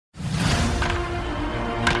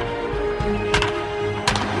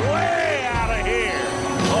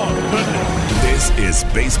This is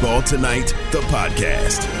Baseball Tonight, the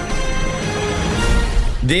podcast.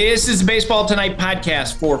 This is the Baseball Tonight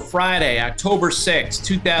podcast for Friday, October 6th,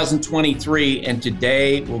 2023, and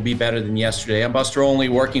today will be better than yesterday. I'm Buster Olney,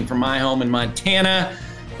 working from my home in Montana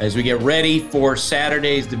as we get ready for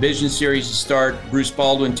Saturday's division series to start. Bruce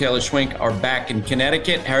Baldwin, Taylor Schwenk are back in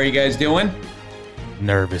Connecticut. How are you guys doing?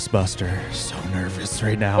 Nervous, Buster. So nervous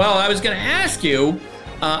right now. Well, I was going to ask you,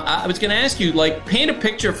 like, paint a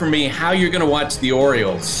picture for me how you're going to watch the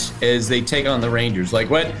Orioles as they take on the Rangers.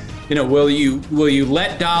 Like, what, will you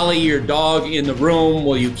let Dolly, your dog, in the room?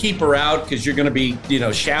 Will you keep her out because you're going to be,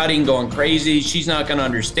 shouting, going crazy? She's not going to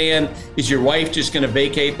understand. Is your wife just going to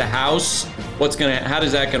vacate the house? How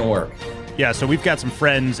does that going to work? Yeah, so we've got some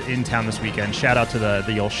friends in town this weekend. Shout out to the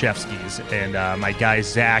Olszewskis. And my guy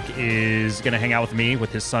Zach is going to hang out with me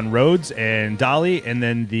with his son Rhodes and Dolly. And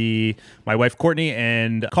then my wife Courtney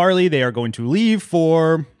and Carly, they are going to leave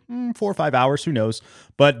for 4 or 5 hours, who knows.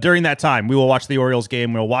 But during that time, we will watch the Orioles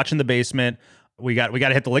game. We'll watch in the basement. We got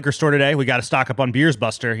to hit the liquor store today. We got to stock up on beers,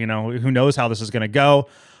 Buster. Who knows how this is going to go.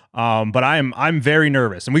 But I'm very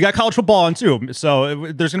nervous. And we got college football on too. So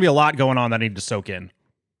there's going to be a lot going on that I need to soak in.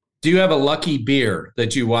 Do you have a lucky beer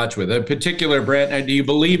that you watch with, a particular brand? Do you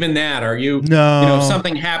believe in that? Are you, no. If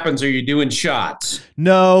something happens, are you doing shots?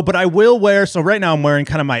 No, but I will wear. So right now I'm wearing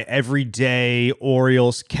kind of my everyday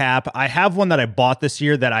Orioles cap. I have one that I bought this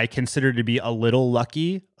year that I consider to be a little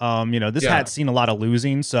lucky. This hat's seen a lot of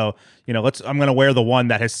losing. So, I'm going to wear the one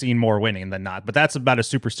that has seen more winning than not. But that's about as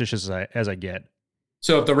superstitious as I get.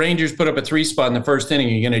 So if the Rangers put up a 3 spot in the first inning,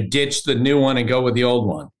 you're going to ditch the new one and go with the old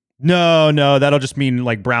one? No, that'll just mean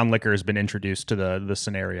like brown liquor has been introduced to the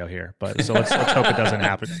scenario here. But so let's hope it doesn't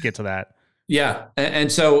happen. Get to that. Yeah,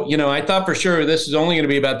 and so I thought for sure this is only going to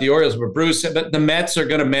be about the Orioles, but Bruce, but the Mets are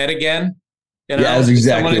going to Met again. Yeah, that's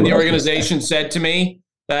exactly. Someone in the organization said to me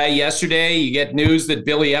yesterday. You get news that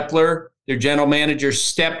Billy Epler, their general manager,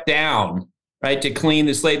 stepped down to clean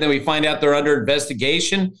the slate. Then we find out they're under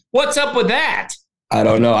investigation. What's up with that? I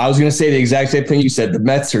don't know. I was going to say the exact same thing you said. The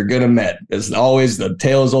Mets are going to Met. As always, the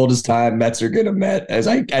tale as old as time. Mets are going to Met. As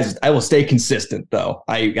I will stay consistent, though.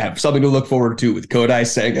 I have something to look forward to with Kodai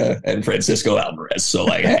Senga and Francisco Alvarez. So,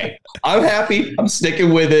 hey, I'm happy. I'm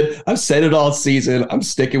sticking with it. I've said it all season. I'm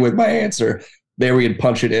sticking with my answer. There we can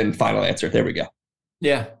punch it in. Final answer. There we go.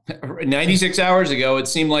 Yeah. 96 hours ago, it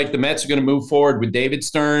seemed like the Mets are going to move forward with David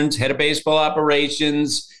Stearns, head of baseball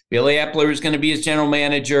operations. Billy Epler is going to be his general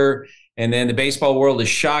manager. And then the baseball world is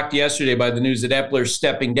shocked yesterday by the news that Epler is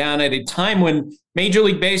stepping down at a time when Major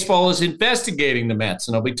League Baseball is investigating the Mets.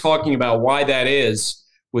 And I'll be talking about why that is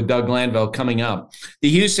with Doug Glanville coming up. The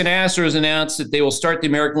Houston Astros announced that they will start the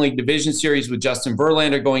American League Division Series with Justin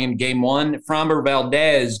Verlander going in Game 1, Framber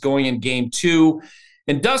Valdez going in Game 2.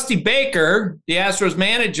 And Dusty Baker, the Astros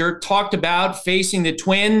manager, talked about facing the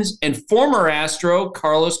Twins and former Astro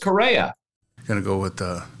Carlos Correa. Going to go with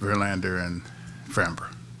Verlander and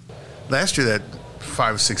Framber. Last year, that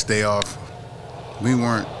 5 or 6 day off, we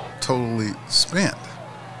weren't totally spent.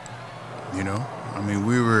 We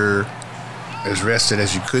were as rested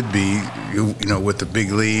as you could be, with the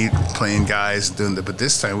big lead, playing guys, but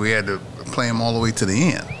this time we had to play them all the way to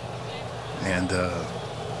the end. And,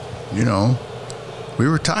 we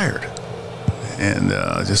were tired. And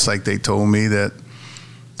just like they told me that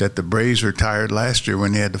the Braves were tired last year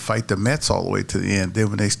when they had to fight the Mets all the way to the end. Then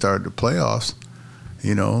when they started the playoffs,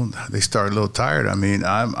 they started a little tired.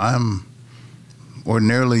 I'm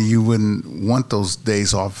ordinarily you wouldn't want those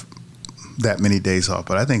days off, that many days off,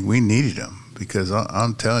 but I think we needed them because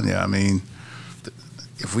I'm telling you,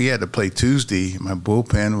 if we had to play Tuesday, my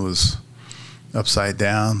bullpen was upside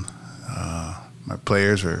down. My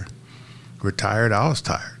players were tired. I was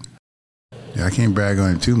tired. Yeah, I can't brag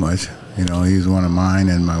on him too much. He's one of mine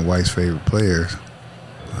and my wife's favorite players.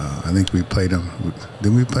 I think we played him.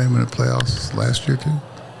 Didn't we play him in the playoffs last year too?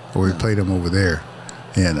 Or we played him over there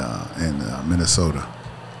in Minnesota.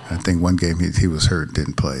 I think one game he was hurt and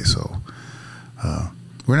didn't play. So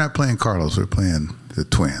we're not playing Carlos. We're playing the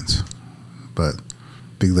Twins. But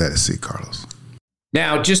be glad to see Carlos.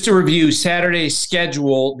 Now, just to review Saturday's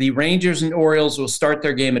schedule, the Rangers and Orioles will start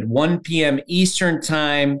their game at 1 p.m. Eastern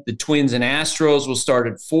Time. The Twins and Astros will start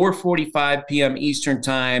at 4:45 p.m. Eastern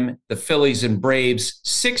Time. The Phillies and Braves,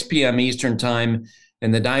 6 p.m. Eastern Time.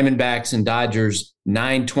 And the Diamondbacks and Dodgers,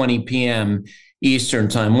 9:20 p.m. Eastern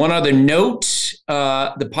Time. One other note,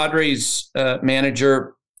 the Padres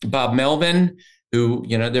manager, Bob Melvin, who,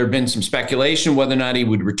 there had been some speculation whether or not he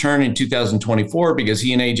would return in 2024 because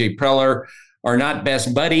he and A.J. Preller are not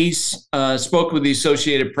best buddies, spoke with the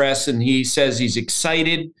Associated Press, and he says he's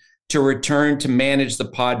excited to return to manage the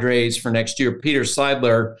Padres for next year. Peter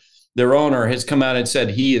Seidler their owner, has come out and said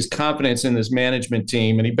he is confident in this management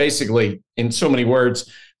team. And he basically, in so many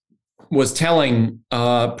words, was telling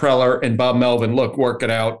Preller and Bob Melvin, look, work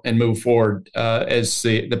it out and move forward as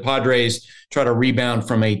the Padres try to rebound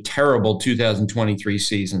from a terrible 2023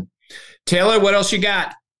 season. Taylor, what else you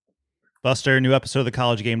got? Buster, new episode of the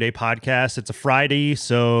College Game Day podcast. It's a Friday,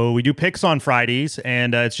 so we do picks on Fridays,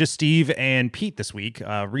 and it's just Steve and Pete this week.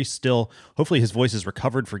 Reese still, hopefully his voice is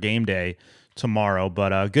recovered for game day tomorrow,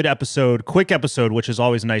 but good episode, quick episode, which is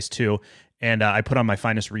always nice too. And I put on my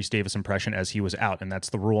finest Reese Davis impression as he was out, and that's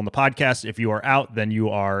the rule in the podcast. If you are out, then you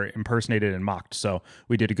are impersonated and mocked. So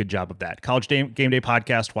we did a good job of that. College Game Day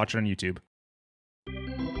podcast, watch it on YouTube.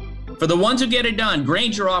 For the ones who get it done,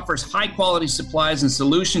 Grainger offers high-quality supplies and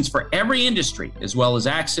solutions for every industry, as well as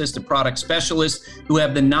access to product specialists who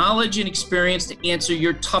have the knowledge and experience to answer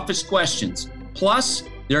your toughest questions. Plus,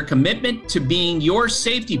 their commitment to being your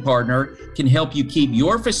safety partner can help you keep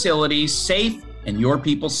your facilities safe and your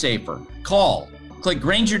people safer. Call, click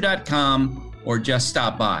Grainger.com, or just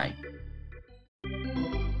stop by.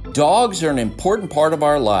 Dogs are an important part of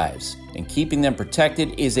our lives, and keeping them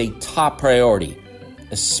protected is a top priority,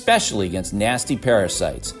 especially against nasty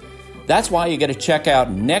parasites. That's why you got to check out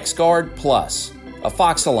NexGard Plus,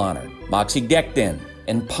 Afoxolaner, Moxidectin,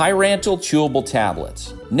 and Pyrantel chewable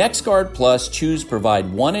tablets. NexGard Plus chews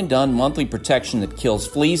provide one-and-done monthly protection that kills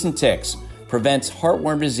fleas and ticks, prevents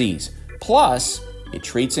heartworm disease. Plus, it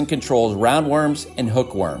treats and controls roundworms and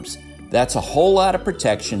hookworms. That's a whole lot of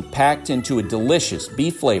protection packed into a delicious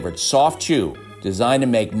beef-flavored soft chew designed to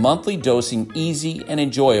make monthly dosing easy and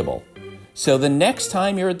enjoyable. So the next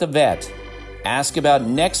time you're at the vet, ask about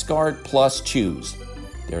NexGard Plus chews.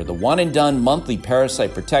 They're the one-and-done monthly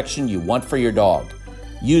parasite protection you want for your dog.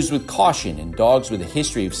 Used with caution in dogs with a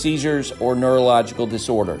history of seizures or neurological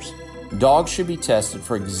disorders. Dogs should be tested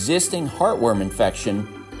for existing heartworm infection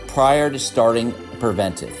prior to starting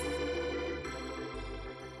preventive.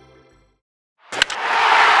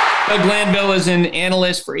 Doug Glanville is an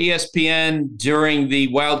analyst for ESPN during the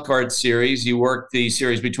Wild Card series. You worked the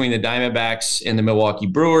series between the Diamondbacks and the Milwaukee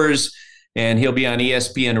Brewers, and he'll be on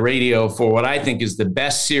ESPN Radio for what I think is the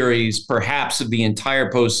best series, perhaps, of the entire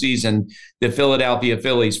postseason, the Philadelphia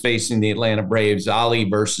Phillies facing the Atlanta Braves, Ali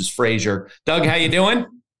versus Frazier. Doug, how you doing?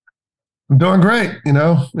 I'm doing great, in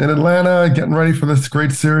Atlanta, getting ready for this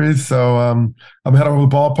great series. So I'm heading over to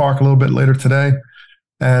the ballpark a little bit later today.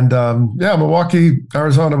 And Milwaukee,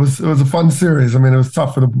 Arizona, it was a fun series. I mean, it was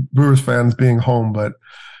tough for the Brewers fans being home, but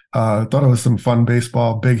I thought it was some fun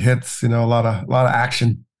baseball, big hits, a lot of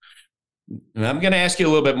action. And I'm going to ask you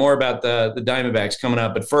a little bit more about the Diamondbacks coming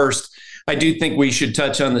up. But first, I do think we should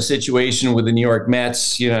touch on the situation with the New York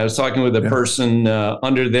Mets. I was talking with a person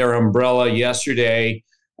under their umbrella yesterday,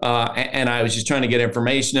 and I was just trying to get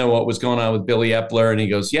information on what was going on with Billy Epler. And he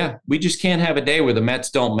goes, yeah, we just can't have a day where the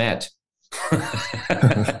Mets don't Met.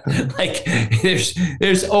 Like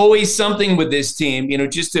there's always something with this team.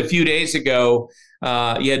 Just a few days ago,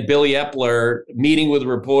 you had Billy Epler meeting with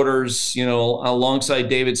reporters, alongside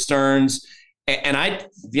David Stearns. And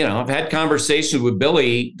I've had conversations with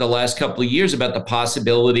Billy the last couple of years about the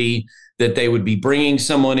possibility that they would be bringing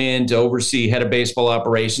someone in to oversee head of baseball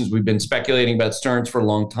operations. We've been speculating about Stearns for a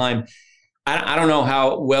long time. I don't know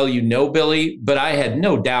how well you know Billy, but I had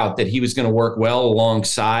no doubt that he was going to work well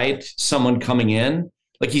alongside someone coming in.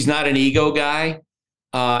 Like, he's not an ego guy.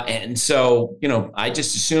 And so, I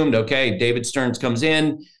just assumed, okay, David Stearns comes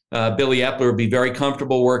in, Billy Epler would be very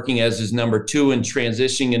comfortable working as his number two and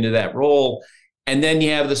transitioning into that role. And then you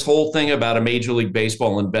have this whole thing about a Major League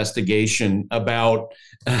Baseball investigation about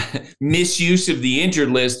misuse of the injured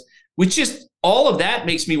list, which just all of that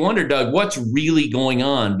makes me wonder, Doug, what's really going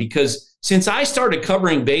on? Because since I started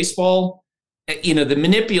covering baseball, the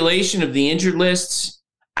manipulation of the injured lists,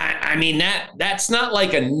 I mean, that's not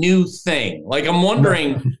like a new thing. Like, I'm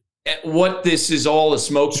wondering what this is all a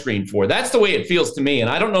smokescreen for. That's the way it feels to me, and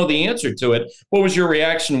I don't know the answer to it. What was your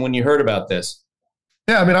reaction when you heard about this?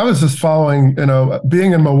 Yeah, I mean, I was just following,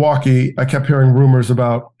 being in Milwaukee, I kept hearing rumors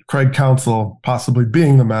about Craig Counsell possibly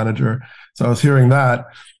being the manager. So I was hearing that.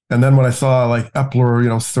 And then when I saw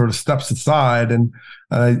Epler, sort of steps aside, and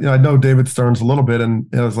I know David Stearns a little bit,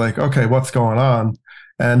 and it was like, okay, what's going on?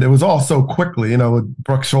 And it was all so quickly, with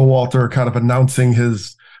Brooks Showalter kind of announcing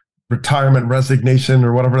his retirement resignation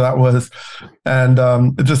or whatever that was. And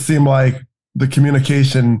it just seemed like the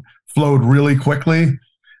communication flowed really quickly.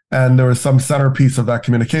 And there was some centerpiece of that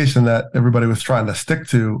communication that everybody was trying to stick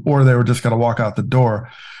to, or they were just going to walk out the door.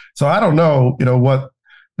 So I don't know, what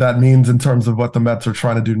that means in terms of what the Mets are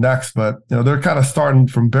trying to do next. But, they're kind of starting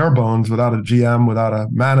from bare bones without a GM, without a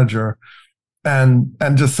manager. and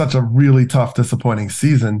just such a really tough, disappointing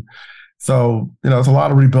season. So, it's a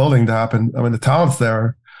lot of rebuilding to happen. I mean, the talent's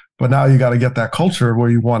there, but now you got to get that culture where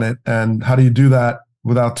you want it. And how do you do that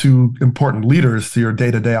without two important leaders to your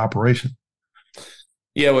day-to-day operation?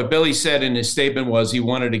 Yeah, what Billy said in his statement was he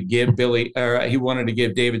wanted to give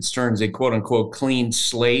David Stearns a quote unquote clean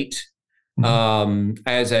slate.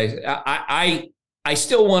 As I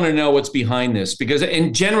still want to know what's behind this, because,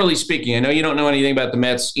 and generally speaking, I know you don't know anything about the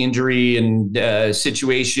Mets injury and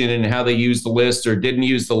situation and how they used the list or didn't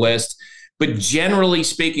use the list. But generally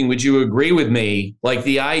speaking, would you agree with me? Like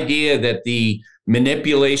the idea that the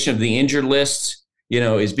manipulation of the injured list,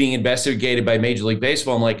 is being investigated by Major League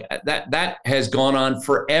Baseball. I'm like, that has gone on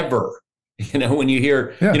forever. When you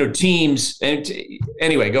hear, teams. And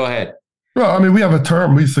anyway, go ahead. Well, I mean, we have a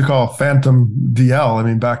term we used to call phantom DL. I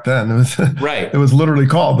mean, back then it was right. It was literally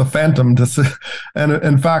called the phantom. And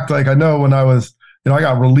in fact, like I know when I was, I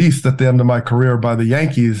got released at the end of my career by the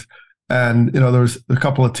Yankees. And, there was a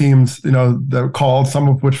couple of teams, that called, some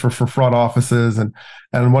of which were for front offices. And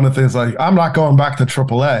one of the things like, I'm not going back to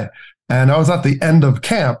AAA. And I was at the end of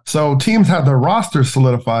camp. So teams had their rosters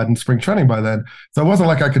solidified in spring training by then. So it wasn't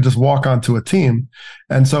like I could just walk onto a team.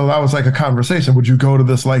 And so that was like a conversation. Would you go to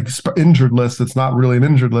this like injured list? It's not really an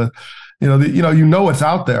injured list. It's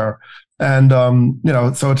out there. And,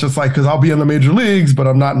 so it's just like, because I'll be in the major leagues, but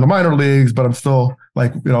I'm not in the minor leagues, but I'm still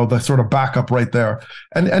like, the sort of backup right there.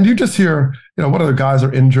 And you just hear, what other guys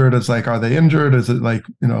are injured? It's like, are they injured? Is it like,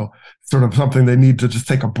 sort of something they need to just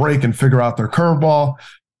take a break and figure out their curveball?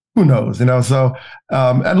 Who knows, So,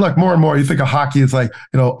 and look, more and more, you think of hockey, it's like,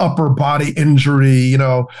 upper body injury,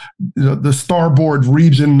 the starboard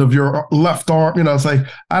region of your left arm, it's like,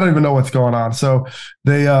 I don't even know what's going on. So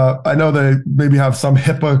they, I know they maybe have some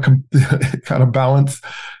HIPAA kind of balance,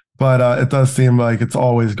 but it does seem like it's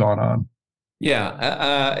always gone on.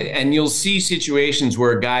 Yeah. And you'll see situations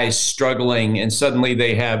where a guy is struggling and suddenly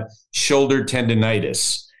they have shoulder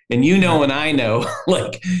tendonitis. And and I know,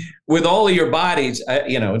 like with all of your bodies,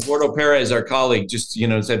 Eduardo Perez, our colleague, just,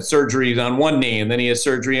 has had surgeries on one knee and then he has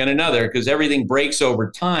surgery on another because everything breaks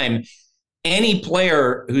over time. Any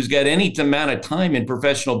player who's got any amount of time in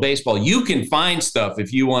professional baseball, you can find stuff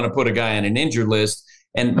if you want to put a guy on an injured list.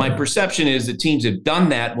 And my perception is that teams have done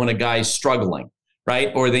that when a guy's struggling,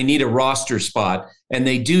 right? Or they need a roster spot and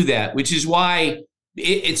they do that, which is why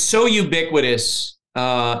it's so ubiquitous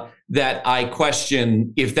that I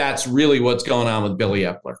question if that's really what's going on with Billy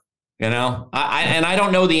Eppler. I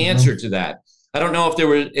don't know the answer to that. I don't know if there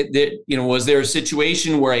was there a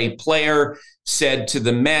situation where a player said to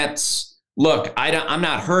the Mets, look, I'm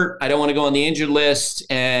not hurt. I don't want to go on the injured list.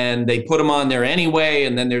 And they put him on there anyway.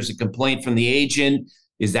 And then there's a complaint from the agent.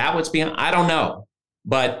 Is that what's behind? I don't know.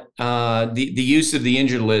 But the use of the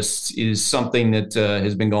injured list is something that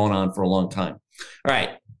has been going on for a long time. All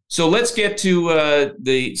right. So let's get to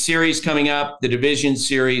the series coming up, the division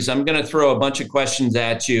series. I'm going to throw a bunch of questions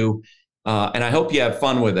at you, and I hope you have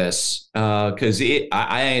fun with this because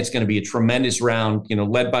I think it's going to be a tremendous round,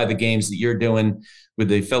 led by the games that you're doing with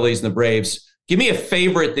the Phillies and the Braves. Give me a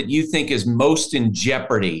favorite that you think is most in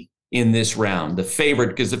jeopardy in this round, the favorite,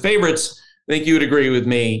 because the favorites, I think you would agree with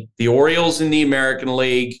me, the Orioles in the American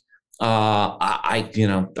League. I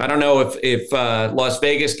don't know if Las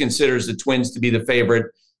Vegas considers the Twins to be the favorite.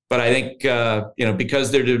 But I think,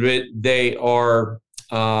 because they are,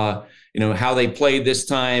 how they played this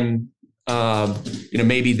time,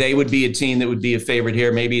 maybe they would be a team that would be a favorite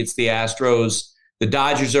here. Maybe it's the Astros. The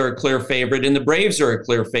Dodgers are a clear favorite, and the Braves are a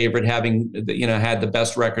clear favorite, having, had the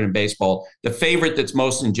best record in baseball. The favorite that's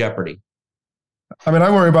most in jeopardy. I mean,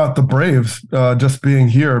 I worry about the Braves just being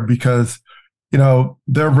here because,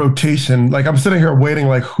 their rotation, like I'm sitting here waiting,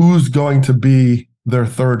 like who's going to be their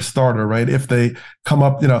third starter, right? If they come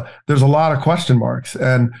up, there's a lot of question marks.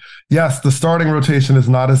 And yes, the starting rotation is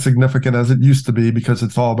not as significant as it used to be because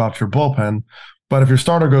it's all about your bullpen. But if your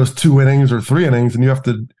starter goes 2 innings or 3 innings and you have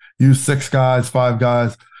to use 6 guys, 5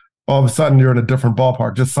 guys, all of a sudden you're in a different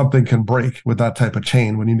ballpark. Just something can break with that type of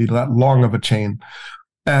chain when you need that long of a chain.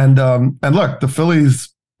 And look, the Phillies,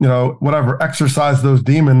 exercised those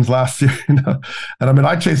demons last year, And I mean,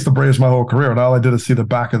 I chased the Braves my whole career and all I did is see the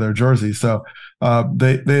back of their jersey. So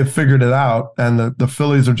they've figured it out, and the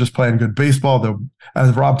Phillies are just playing good baseball. They're,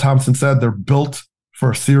 as Rob Thompson said, they're built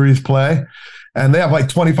for series play, and they have like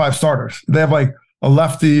 25 starters. They have like a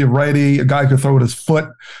lefty, a righty, a guy who can throw with his foot.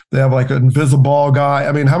 They have like an invisible guy.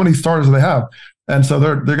 I mean, how many starters do they have? And so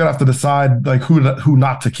they're gonna have to decide like who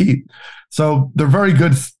not to keep. So they're very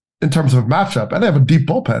good in terms of matchup, and they have a deep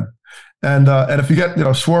bullpen. And if you get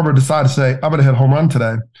Schwarber decide to say I'm gonna hit home run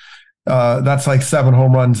today. That's like 7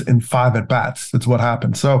 home runs in 5 at bats. That's what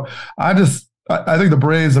happened. So I just I think the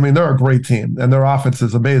Braves, I mean, they're a great team and their offense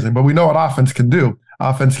is amazing, but we know what offense can do.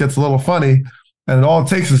 Offense gets a little funny, and all it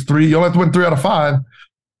takes is 3. You only have to win 3 out of 5,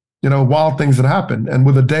 wild things that happen. And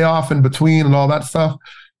with a day off in between and all that stuff,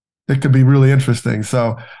 it could be really interesting.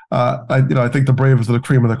 So, I think the Braves are the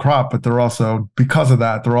cream of the crop, but they're also, because of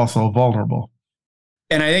that, they're also vulnerable.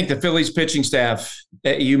 And I think the Phillies pitching staff,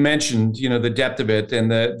 you mentioned, the depth of it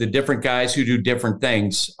and the different guys who do different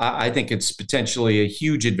things. I think it's potentially a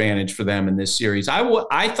huge advantage for them in this series.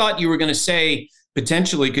 I thought you were going to say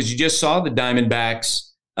potentially, because you just saw the Diamondbacks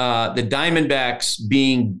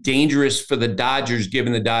being dangerous for the Dodgers,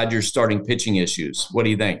 given the Dodgers starting pitching issues. What do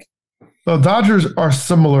you think? The Dodgers are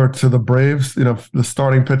similar to the Braves. The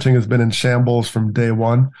starting pitching has been in shambles from day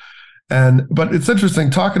one. But it's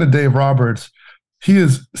interesting talking to Dave Roberts. He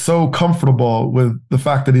is so comfortable with the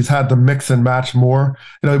fact that he's had to mix and match more.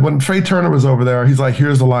 When Trey Turner was over there, he's like,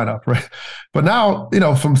 here's the lineup, right? But now,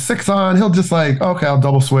 from 6 on, he'll just like, okay, I'll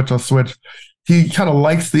double switch, I'll switch. He kind of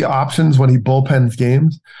likes the options when he bullpens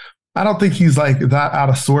games. I don't think he's like that out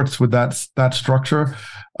of sorts with that structure.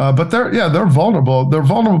 But they're vulnerable. They're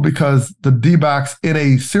vulnerable because the D-backs, in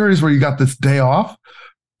a series where you got this day off,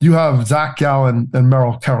 you have Zach Gallen and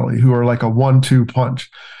Merrill Kelly, who are like a 1-2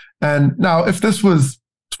 punch. And now, if this was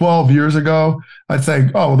 12 years ago, I'd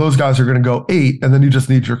say, oh, well, those guys are going to go 8, and then you just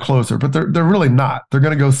need your closer. But they're really not. They're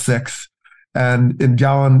going to go 6. And in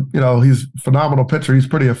Gallen, he's a phenomenal pitcher. He's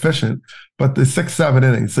pretty efficient. But the 6-7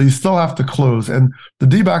 innings, so you still have to close. And the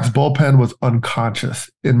D-backs bullpen was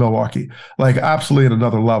unconscious in Milwaukee, like absolutely at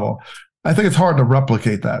another level. I think it's hard to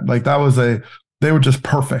replicate that. Like they were just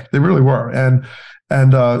perfect. They really were. And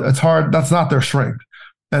it's hard. That's not their strength.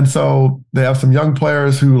 And so they have some young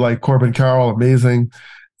players who, like Corbin Carroll, amazing.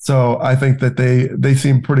 So I think that they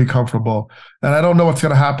seem pretty comfortable. And I don't know what's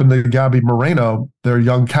going to happen to Gabby Moreno, their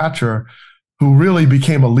young catcher, who really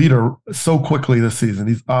became a leader so quickly this season.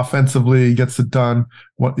 He's offensively, he gets it done.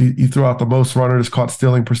 He threw out the most runners, caught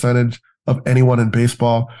stealing percentage of anyone in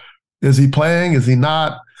baseball. Is he playing? Is he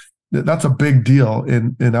not? That's a big deal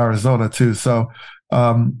in Arizona too. So,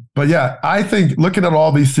 but yeah, I think looking at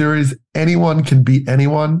all these series, anyone can beat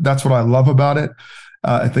anyone. That's what I love about it.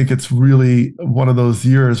 I think it's really one of those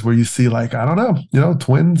years where you see, like, I don't know,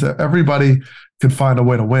 Twins, everybody could find a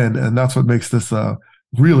way to win. And that's what makes this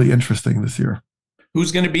really interesting this year.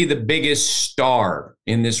 Who's going to be the biggest star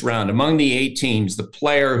in this round? Among the 8 teams, the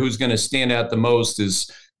player who's going to stand out the most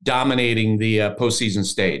is dominating the postseason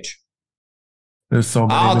stage. There's so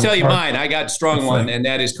many. I'll tell you mine. I got a strong one, and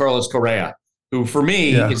that is Carlos Correa, who for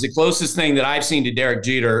me is the closest thing that I've seen to Derek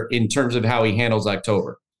Jeter in terms of how he handles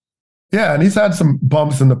October. Yeah, and he's had some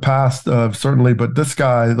bumps in the past, certainly, but this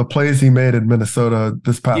guy, the plays he made in Minnesota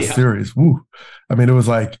this past series, woo. I mean, it was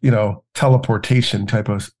like, teleportation type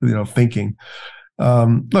of, thinking.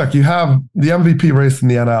 Look, you have the MVP race in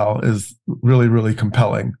the NL is really, really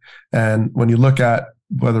compelling. And when you look at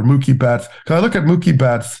whether Mookie Betts, because I look at Mookie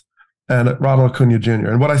Betts and Ronald Acuna Jr.,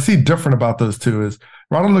 and what I see different about those two is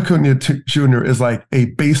Ronald Acuna Jr. is like a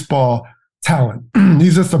baseball talent.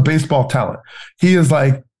 He's just a baseball talent. He is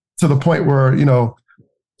like, to the point where, another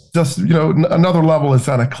level is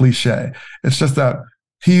kind of cliche. It's just that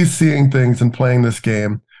he's seeing things and playing this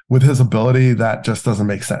game with his ability that just doesn't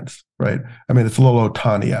make sense, right? I mean, it's a little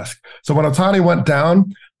Ohtani-esque. So when Ohtani went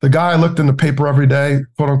down, the guy I looked in the paper every day,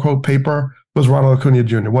 quote unquote paper, was Ronald Acuna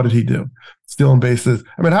Jr. What did he do? Stealing bases.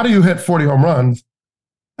 I mean, how do you hit 40 home runs?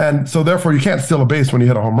 And so therefore you can't steal a base when you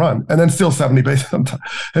hit a home run and then steal 70 bases.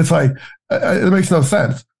 It's like, it makes no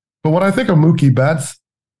sense. But when I think of Mookie Betts,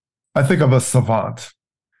 I think of a savant.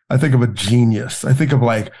 I think of a genius. I think of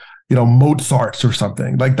Mozart's or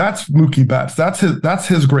something. Like that's Mookie Betts. That's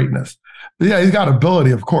his greatness. Yeah, he's got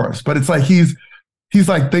ability, of course, but it's like he's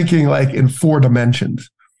like thinking like in 4 dimensions.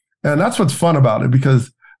 And that's what's fun about it, because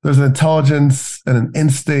there's an intelligence and an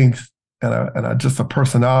instinct and just a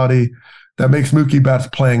personality that makes Mookie Betts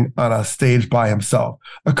playing on a stage by himself.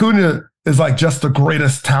 Acuna is like just the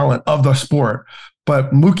greatest talent of the sport,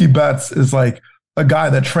 but Mookie Betts is like a guy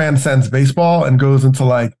that transcends baseball and goes into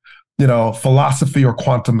philosophy or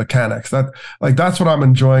quantum mechanics. That's what I'm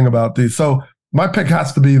enjoying about these. So my pick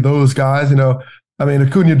has to be those guys. I mean,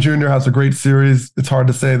 Acuna Jr. has a great series. It's hard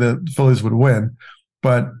to say that the Phillies would win,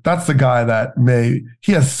 but that's the guy that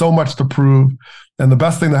he has so much to prove. And the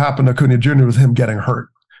best thing that happened to Acuna Jr. was him getting hurt,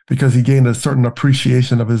 because he gained a certain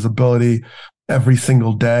appreciation of his ability every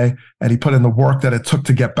single day. And he put in the work that it took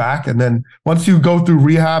to get back. And then once you go through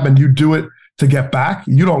rehab and you do it to get back,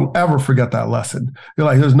 you don't ever forget that lesson. You're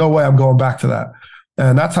like, there's no way I'm going back to that.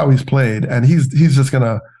 And that's how he's played. And he's just going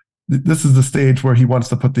to, this is the stage where he wants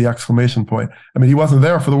to put the exclamation point. I mean, he wasn't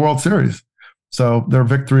there for the World Series. So their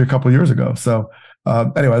victory a couple of years ago. So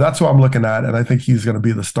anyway, that's who I'm looking at, and I think he's going to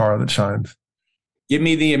be the star that shines. Give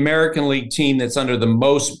me the American League team that's under the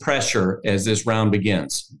most pressure as this round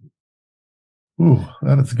begins. Ooh,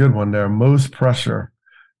 that is a good one there. Most pressure.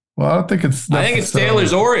 Well, I don't think it's. I think it's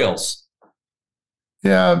Taylor's Orioles.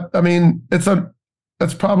 Yeah, I mean,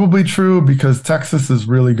 that's probably true because Texas is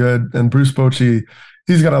really good, and Bruce Bochy,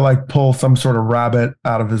 he's gonna like pull some sort of rabbit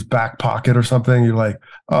out of his back pocket or something. You're like,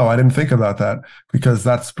 oh, I didn't think about that because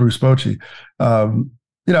that's Bruce Bochy.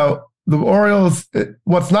 You know, the Orioles.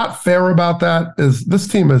 What's not fair about that is this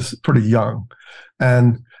team is pretty young,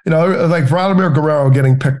 and you know, like Vladimir Guerrero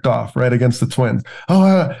getting picked off right against the Twins.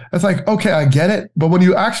 It's like, okay, I get it, but when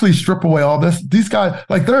you actually strip away all this, these guys,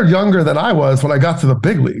 like they're younger than I was when I got to the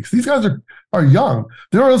big leagues. These guys are young.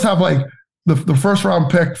 The Orioles have like the first round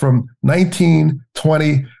pick from 19,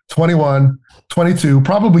 20, 21, 22,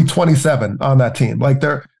 probably 27 on that team. Like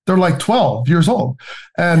they're like 12 years old,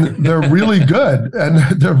 and they're really good, and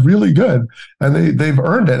they've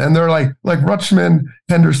earned it. And they're like Rutschman,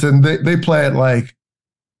 Henderson, they play it like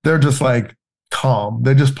they're just like calm.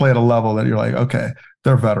 They just play at a level that you're like, okay,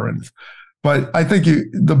 they're veterans. But I think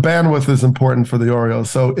the bandwidth is important for the Orioles.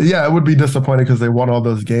 So yeah, it would be disappointing because they won all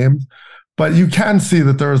those games. But you can see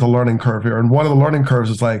that there is a learning curve here. And one of the learning curves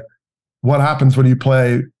is like, what happens when you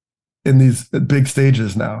play in these big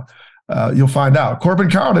stages now? You'll find out. Corbin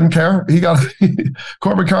Carroll didn't care.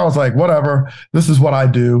 Corbin Carroll was like, whatever, this is what I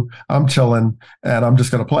do. I'm chilling and I'm just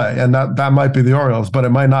going to play. And that might be the Orioles, but it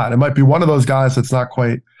might not. It might be one of those guys that's not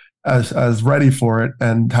quite as ready for it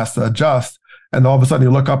and has to adjust. And all of a sudden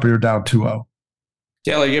you look up and you're down 2-0.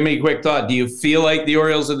 Taylor, give me a quick thought. Do you feel like the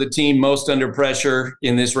Orioles are the team most under pressure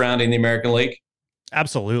in this round in the American League?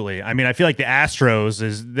 Absolutely. I mean, I feel like the Astros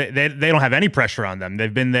they don't have any pressure on them.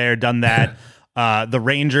 They've been there, done that. The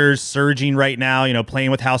Rangers surging right now, you know,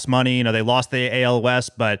 playing with house money. You know, they lost the AL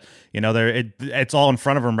West, but you know, it's all in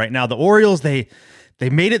front of them right now. The Orioles, they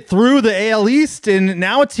made it through the AL East, and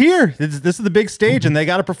now it's here. This is the big stage, and they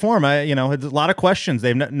got to perform. You know, it's a lot of questions.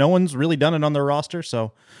 No one's really done it on their roster,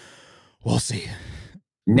 so we'll see.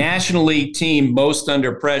 National League team most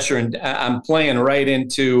under pressure, and I'm playing right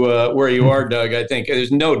into where you are, Doug. I think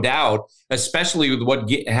there's no doubt, especially with what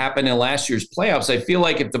happened in last year's playoffs. I feel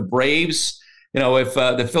like if the Braves, you know, if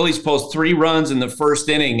the Phillies post 3 runs in the first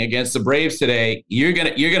inning against the Braves today, you're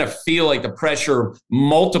gonna feel like the pressure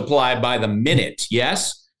multiplied by the minute.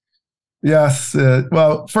 Yes. Yes.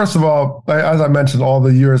 Well, first of all, as I mentioned, all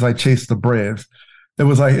the years I chased the Braves, it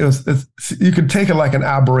was like you could take it like an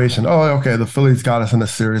aberration. Oh, okay, the Phillies got us in a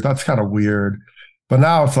series. That's kind of weird. But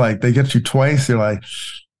now it's like they get you twice. You're like,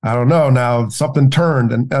 I don't know. Now something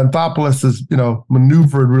turned, and Anthopoulos has, you know,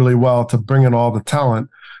 maneuvered really well to bring in all the talent.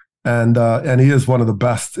 And he is one of the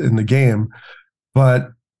best in the game. But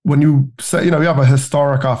when you say, you know, you have a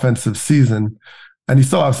historic offensive season and you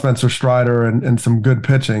still have Spencer Strider and some good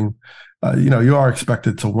pitching, you know, you are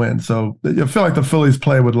expected to win. So you feel like the Phillies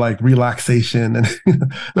play with like relaxation, and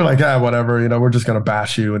they're like, whatever, you know, we're just going to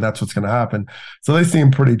bash you and that's what's going to happen. So they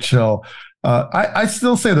seem pretty chill. I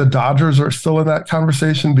still say the Dodgers are still in that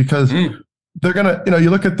conversation because they're going to, you know,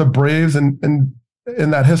 you look at the Braves and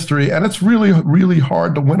in that history, and it's really, really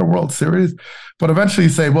hard to win a World Series. But eventually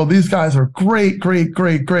you say, well, these guys are great,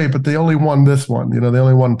 but they only won this one. You know, they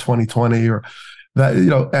only won 2020 or that, you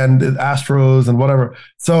know, and Astros and whatever.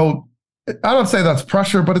 So I don't say that's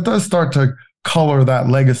pressure, but it does start to color that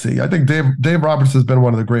legacy. I think Dave Roberts has been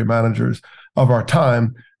one of the great managers of our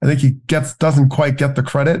time. I think he doesn't quite get the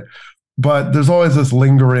credit, but there's always this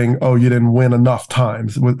lingering, oh, you didn't win enough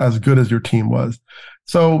times as good as your team was.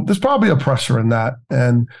 So there's probably a pressure in that.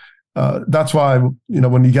 And that's why, you know,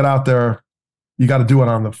 when you get out there, you got to do it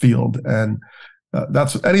on the field. And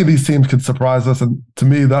that's any of these teams could surprise us. And to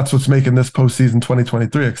me, that's what's making this postseason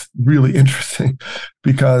 2023 really interesting,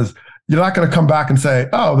 because you're not going to come back and say,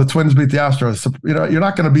 oh, the Twins beat the Astros. You know, you're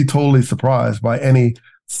not going to be totally surprised by any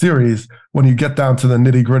series when you get down to the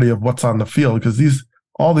nitty gritty of what's on the field, because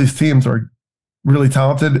all these teams are really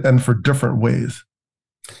talented and for different ways.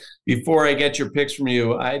 Before I get your picks from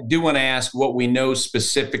you, I do want to ask what we know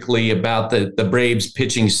specifically about the Braves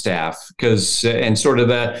pitching staff, because and sort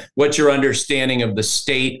of what's your understanding of the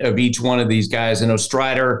state of each one of these guys. I know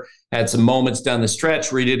Strider had some moments down the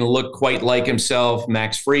stretch where he didn't look quite like himself.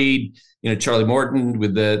 Max Fried, you know, Charlie Morton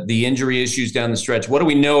with the injury issues down the stretch. What do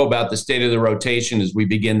we know about the state of the rotation as we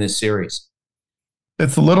begin this series?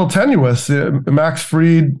 It's a little tenuous. Max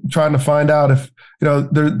Fried trying to find out if, you know,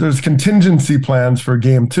 there's contingency plans for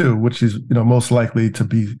game 2, which he's, you know, most likely to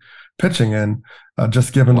be pitching in,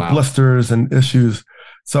 just given blisters and issues.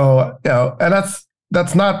 So, you know, and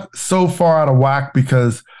that's not so far out of whack,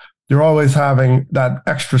 because you're always having that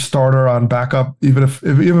extra starter on backup, even if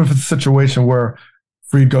it's a situation where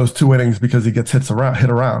Fried goes 2 innings because he gets hit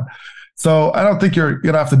around. So I don't think you're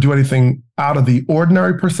going to have to do anything out of the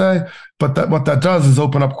ordinary per se, but what that does is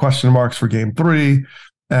open up question marks for game 3.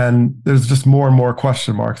 And there's just more and more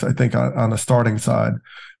question marks, I think, on the starting side.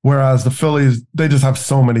 Whereas the Phillies, they just have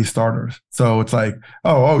so many starters. So it's like,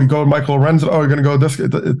 you go Michael Lorenzen. Oh, you're going to go this.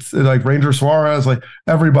 It's like Ranger Suarez. Like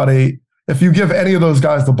everybody, if you give any of those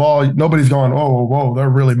guys the ball, nobody's going, whoa, they're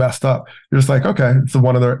really messed up. You're just like, okay, it's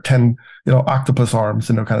one of their 10, octopus arms,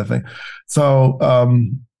 kind of thing. So,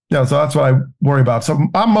 so that's what I worry about. So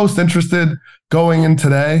I'm most interested going in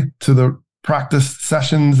today to the practice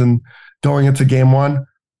sessions and going into game 1.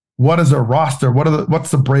 What is their roster?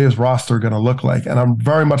 What's the Braves roster going to look like? And I'm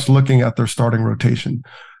very much looking at their starting rotation,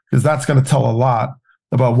 because that's going to tell a lot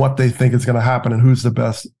about what they think is going to happen and who's the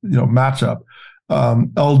best, matchup.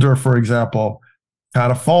 Elder, for example,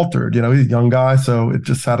 kind of faltered. He's a young guy, so it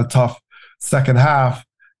just had a tough second half.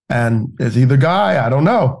 And is he the guy? I don't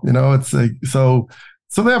know. It's like, so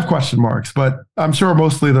they have question marks, but I'm sure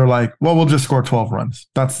mostly they're like, well, we'll just score 12 runs.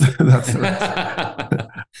 That's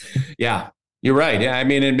Yeah. You're right. I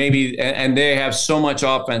mean, and they have so much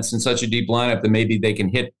offense and such a deep lineup that maybe they can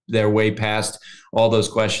hit their way past all those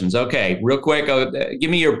questions. Okay, real quick,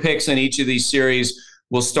 give me your picks in each of these series.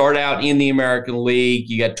 We'll start out in the American League.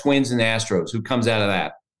 You got Twins and Astros. Who comes out of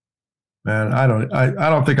that? Man, I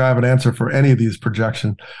don't think I have an answer for any of these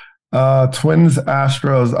projections. Twins,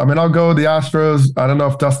 Astros. I mean, I'll go with the Astros. I don't know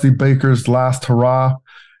if Dusty Baker's last hurrah,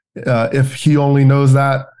 if he only knows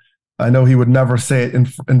that. I know he would never say it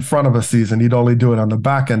in front of a season. He'd only do it on the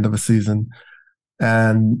back end of a season.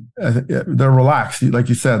 And they're relaxed. Like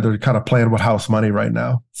you said, they're kind of playing with house money right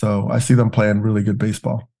now. So I see them playing really good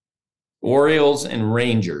baseball. Orioles and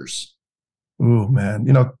Rangers. Ooh, man.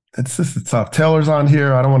 It's tough. Taylor's on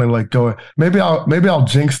here. I don't want to go. Maybe I'll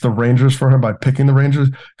jinx the Rangers for him by picking the Rangers,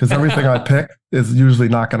 because everything I pick is usually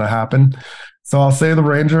not going to happen. So I'll say the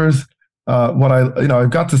Rangers. I've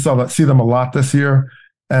got to see them a lot this year.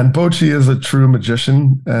 And Bochy is a true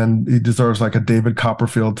magician, and he deserves like a David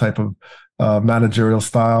Copperfield type of managerial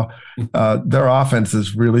style. Their offense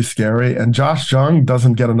is really scary, and Josh Jung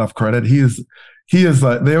doesn't get enough credit. He is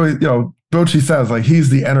like, they always, Bochy says, like, he's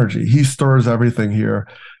the energy. He stirs everything here.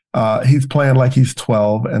 He's playing like he's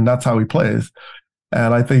 12, and that's how he plays.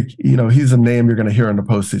 And I think, he's a name you're going to hear in the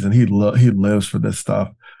postseason. He lives for this stuff.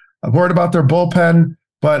 I'm worried about their bullpen.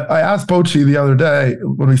 But I asked Bochy the other day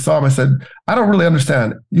when we saw him, I said, I don't really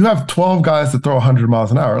understand. You have 12 guys that throw 100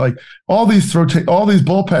 miles an hour. Like all these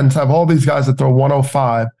bullpens have all these guys that throw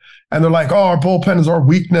 105. And they're like, our bullpen is our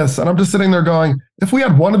weakness. And I'm just sitting there going, if we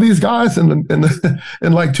had one of these guys in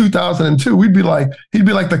like 2002, he'd be like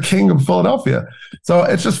the king of Philadelphia. So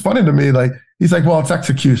it's just funny to me. Like, he's like, well, it's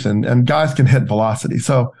execution and guys can hit velocity.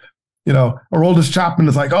 So, Aroldis Chapman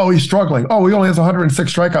is like, he's struggling. He only has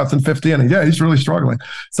 106 strikeouts in 50 innings. Yeah, he's really struggling.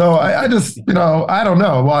 So I just, I don't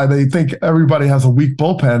know why they think everybody has a weak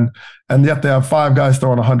bullpen, and yet they have 5 guys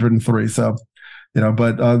throwing 103. So,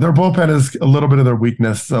 but their bullpen is a little bit of their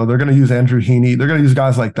weakness. So they're going to use Andrew Heaney. They're going to use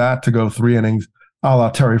guys like that to go 3 innings, a la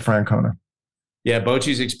Terry Francona. Yeah,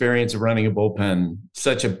 Bochy's experience of running a bullpen,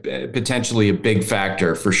 potentially a big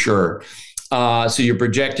factor for sure. So you're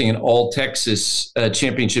projecting an all-Texas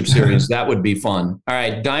championship series. That would be fun. All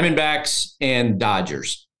right, Diamondbacks and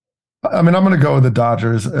Dodgers. I mean, I'm going to go with the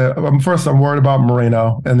Dodgers. First, I'm worried about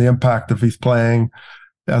Moreno and the impact if he's playing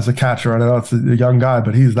as a catcher. I know it's a young guy,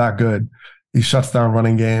 but he's that good. He shuts down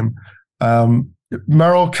running game.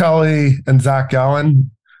 Merrill Kelly and Zach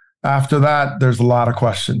Gallen. After that, there's a lot of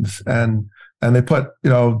questions. And they put,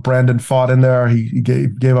 Brandon Pfaadt in there. He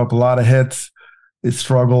gave up a lot of hits. It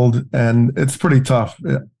struggled, and it's pretty tough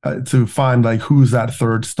to find like who's that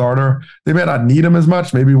third starter. They may not need him as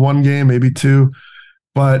much, maybe 1 game, maybe 2,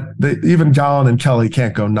 but even Gallen and Kelly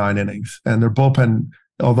can't go 9 innings. And their bullpen,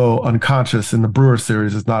 although unconscious in the Brewers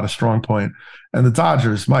series, is not a strong point. And the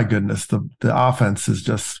Dodgers, my goodness, the offense is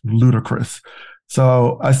just ludicrous.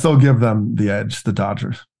 So I still give them the edge, the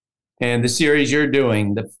Dodgers. And the series you're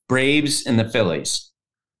doing, the Braves and the Phillies.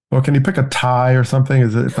 Well, can you pick a tie or something?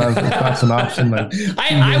 If that's an option? Like,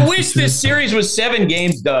 I wish this series was 7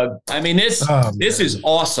 games, Doug. I mean, this is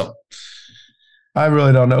awesome. I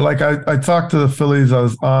really don't know. Like, I talked to the Phillies. I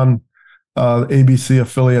was on ABC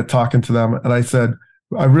affiliate talking to them, and I said,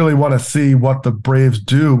 I really want to see what the Braves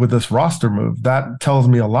do with this roster move. That tells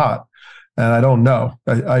me a lot, and I don't know.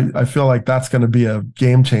 I feel like that's going to be a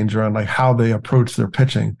game changer on like how they approach their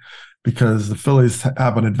pitching, because the Phillies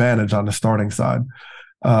have an advantage on the starting side.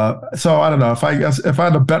 So I don't know. If I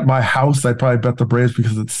had to bet my house, I'd probably bet the Braves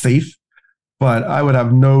because it's safe. but I would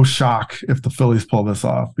have no shock if the Phillies pull this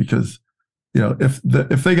off because,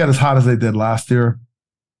 if they get as hot as they did last year,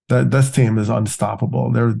 this team is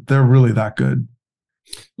unstoppable. They're really that good.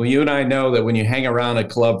 Well, you and I know that when you hang around a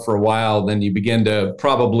club for a while, then you begin to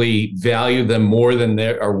probably value them more than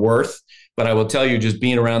they are worth. But I will tell you, just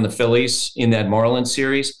being around the Phillies in that Marlins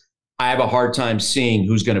series, I have a hard time seeing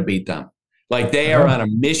who's going to beat them. Like they are on a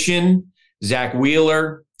mission. Zach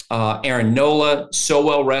Wheeler, Aaron Nola, so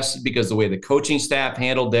well rested because the way the coaching staff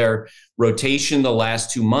handled their rotation the last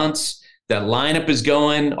 2 months. That lineup is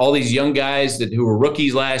going. All these young guys who were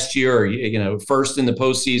rookies last year, or first in the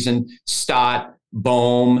postseason, Stott,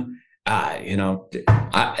 Bohm,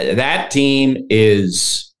 that team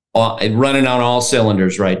is running on all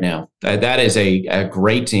cylinders right now. That is a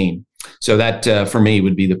great team. So that, for me,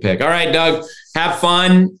 would be the pick. All right, Doug, have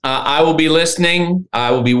fun. I will be listening.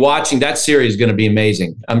 I will be watching. That series is going to be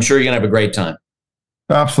amazing. I'm sure you're going to have a great time.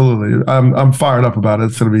 Absolutely. I'm fired up about it.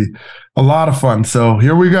 It's going to be a lot of fun. So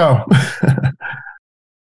here we go.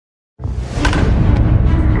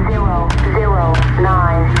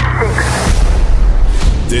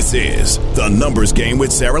 009-6. This is The Numbers Game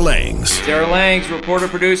with Sarah Langs. Sarah Langs,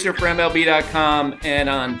 reporter-producer for MLB.com. And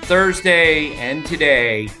on Thursday and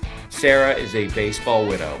today, Sarah is a baseball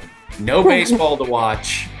widow. No baseball to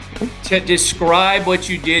watch. To describe what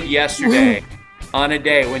you did yesterday on a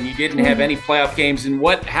day when you didn't have any playoff games, and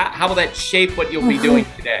how will that shape what you'll be doing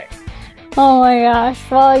today? Oh my gosh.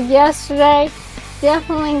 Well, yesterday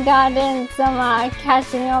definitely got in some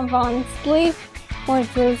catching up on sleep,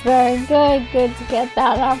 which was very good. Good to get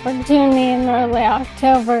that opportunity in early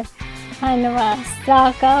October. Kind of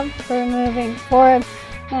stock up for moving forward,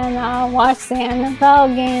 and watch the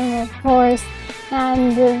NFL game, of course,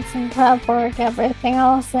 and did some prep work, everything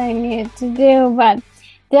else I needed to do, but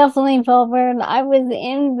definitely felt weird. I was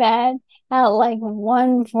in bed at like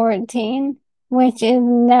 1:14, which is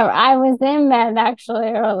never, I was in bed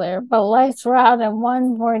actually earlier, but lights were out at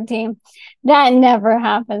 1:14. That never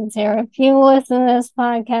happens here. If you listen to this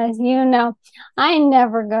podcast, you know I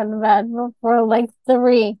never go to bed before like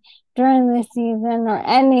 3 during the season or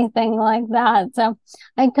anything like that. So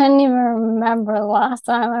I couldn't even remember the last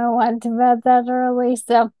time I went to bed that early.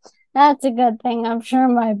 So that's a good thing. I'm sure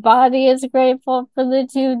my body is grateful for the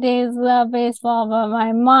 2 days without baseball, but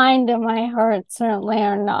my mind and my heart certainly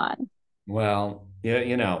are not. Well,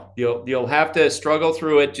 you'll have to struggle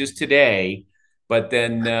through it just today, but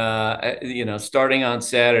then starting on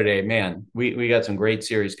Saturday, man, we got some great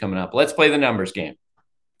series coming up. Let's play the numbers game.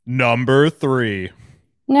 Number 3.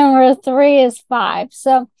 Number 3 is 5.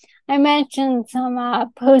 So I mentioned some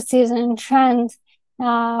postseason trends,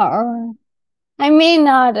 or I may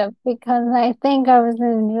not have, because I think I was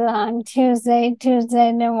injured on Tuesday.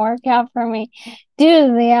 Tuesday didn't work out for me due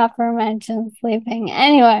to the aforementioned sleeping.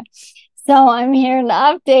 Anyway, so I'm here to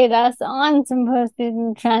update us on some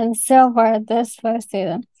postseason trends so far this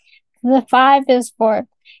postseason. The 5 is for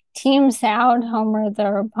teams to out-homer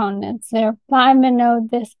their opponents. They're 5-0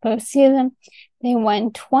 this postseason. They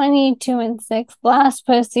went 22-6 last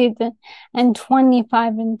postseason and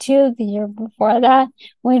 25-2 the year before that.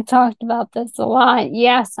 We've talked about this a lot.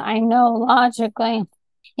 Yes, I know logically,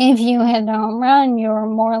 if you hit a home run, you're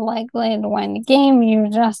more likely to win the game. You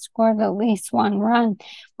just scored at least 1 run.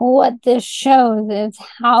 But what this shows is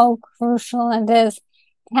how crucial it is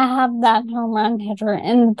to have that home run hitter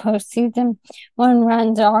in the postseason when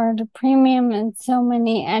runs are at a premium and so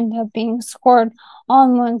many end up being scored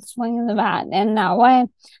on one swing of the bat in that way.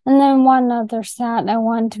 And then one other stat I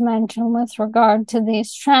want to mention with regard to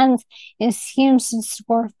these trends is teams to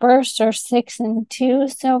score first are 6-2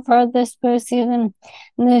 so far this postseason.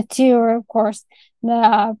 And the 2 are, of course,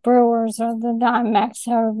 the Brewers or the Diamondbacks,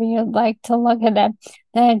 however you'd like to look at it,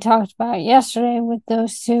 that I talked about yesterday with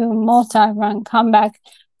those 2 multi-run comebacks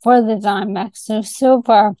for the Diamondbacks. So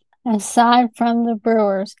far, aside from the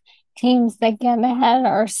Brewers, teams that get ahead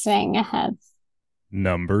are staying ahead.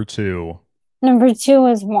 Number 2. Number 2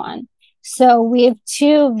 is 1. So we have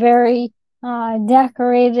 2 very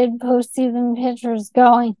decorated postseason pitchers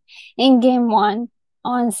going in game 1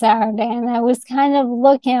 on Saturday. And I was kind of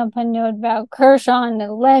looking up a note about Kershaw, and it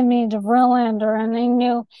led me to Verlander, and I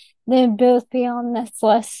knew they'd both be on this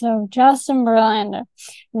list. So Justin Verlander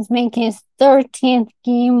is making his 13th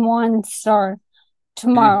game 1 start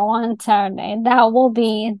tomorrow on Saturday. That will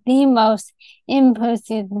be the most in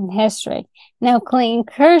postseason history. Now, Clayton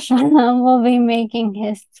Kershaw will be making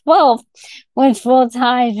his 12th, which will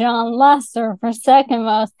tie Jon Lester for second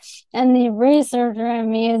most. And the researcher in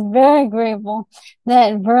me is very grateful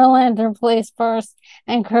that Verlander placed first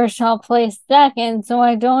and Kershaw placed second, so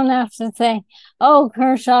I don't have to say, oh,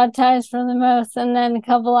 Kershaw ties for the most, and then a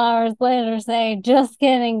couple hours later say, just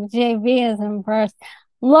kidding, JB is in first.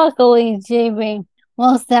 Luckily, JB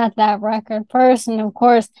will set that record first. And of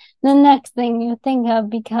course, the next thing you think of,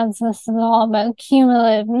 because this is all about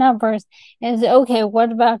cumulative numbers, is okay,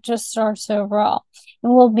 what about just starts overall? It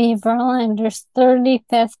will be Verlander's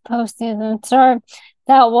 35th postseason start.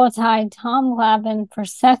 That will tie Tom Glavine for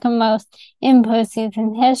second most in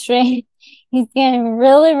postseason history. He's getting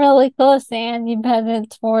really, really close to Andy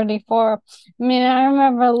Pettitte's 44. I mean, I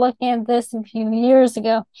remember looking at this a few years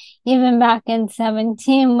ago, even back in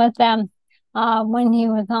 2017 with them, when he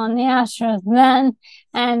was on the Astros then,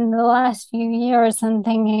 and the last few years, and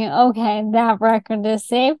thinking, okay, that record is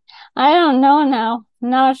safe. I don't know now.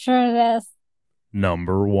 Not sure it is.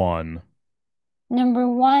 Number one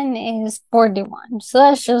is 41. So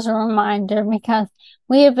that's just a reminder, because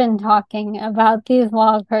we have been talking about these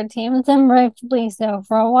wildcard teams, and rightfully so,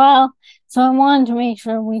 for a while. So I wanted to make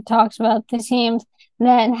sure we talked about the teams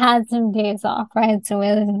that had some days off, right? So we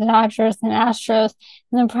had the Dodgers and Astros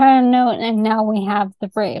in the prior note, and now we have the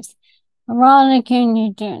Braves. Ronald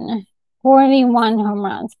Acuna Jr., 41 home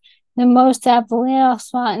runs, the most at the leadoff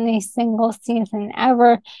spot in a single season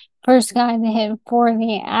ever. First guy to hit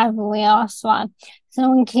 40 at the leadoff spot.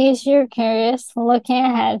 So in case you're curious, looking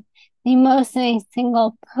ahead, the most in a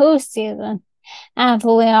single postseason at the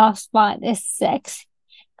leadoff spot is 6.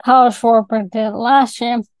 Kyle Schwarber did it last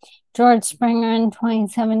year, George Springer in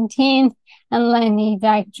 2017, and Lenny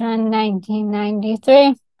Dykstra in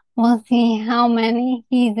 1993. We'll see how many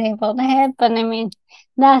he's able to hit, but I mean,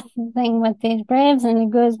 that's the thing with these Braves, and it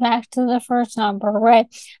goes back to the first number, right?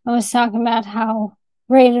 I was talking about how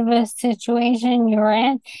great of a situation you're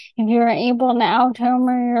in if you're able to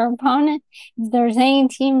out-homer your opponent. If there's any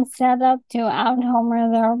team set up to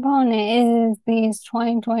out-homer their opponent, it is these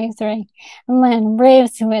 2023 Atlanta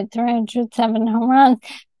Braves, who hit 307 home runs,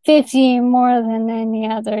 50 more than any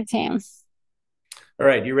other team. All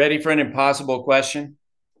right, you ready for an impossible question?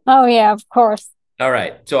 Oh, yeah, of course. All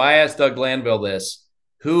right, so I asked Doug Glanville this.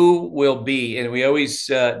 Who will be, and we always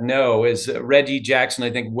know, is Reggie Jackson, I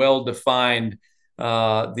think, well-defined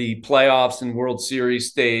the playoffs and World Series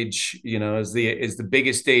stage, you know, is the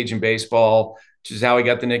biggest stage in baseball, which is how he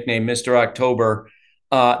got the nickname Mr. October.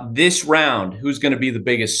 This round, who's going to be the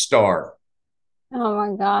biggest star? Oh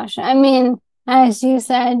my gosh. I mean, as you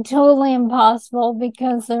said, totally impossible,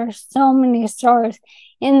 because there's so many stars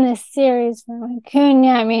in this series from Acuna.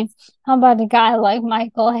 I mean, how about a guy like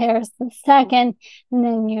Michael Harris II, and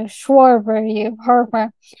then you Schwarber, you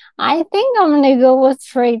Harper. I think I'm going to go with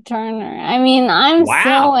Trey Turner. I mean, I'm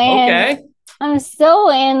so in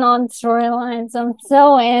on storylines. I'm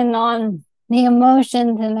so in on the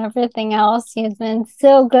emotions and everything else. He's been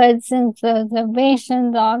so good since those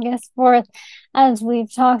ovations August 4th, as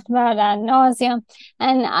we've talked about ad nauseum.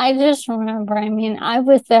 And I just remember, I mean, I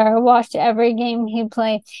was there. I watched every game he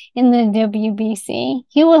played in the WBC.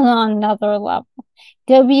 He was on another level.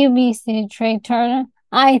 WBC Trey Turner,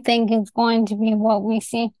 I think, is going to be what we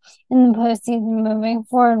see in the postseason moving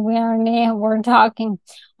forward. We're talking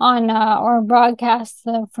on our broadcast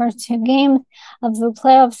the first 2 games of the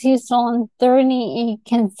playoffs. He's stolen 38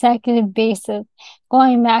 consecutive bases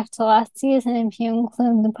going back to last season, if you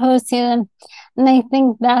include the postseason. And I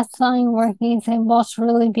think that's something where he's able to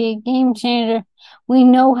really be a game changer. We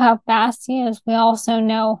know how fast he is. We also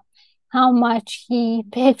know how much he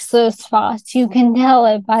picks those spots. You can tell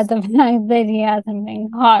it by the fact that he hasn't been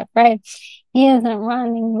caught, right? He isn't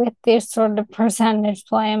running with this sort of percentage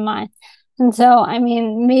play in mind. And so, I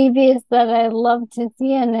mean, maybe it's that I love to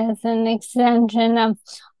see it as an extension of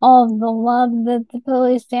all of the love that the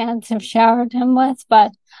Phillies fans have showered him with,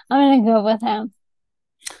 but I'm going to go with him.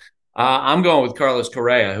 I'm going with Carlos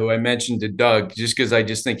Correa, who I mentioned to Doug, just because I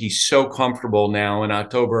just think he's so comfortable now in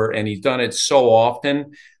October, and he's done it so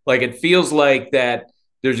often. Like, it feels like that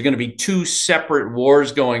there's going to be 2 separate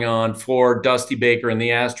wars going on for Dusty Baker and the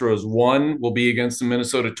Astros. One will be against the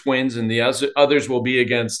Minnesota Twins, and the others will be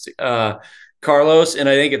against Carlos. And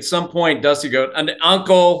I think at some point, Dusty goes,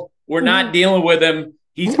 "Uncle, we're not dealing with him.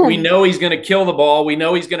 We know he's going to kill the ball. We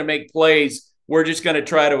know he's going to make plays. We're just going to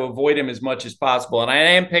try to avoid him as much as possible." And I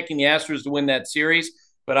am picking the Astros to win that series,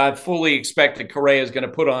 but I fully expect that Correa is going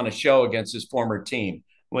to put on a show against his former team.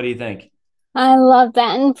 What do you think? I love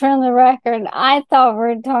that. And for the record, I thought we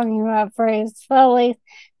were talking about Braves Phillies.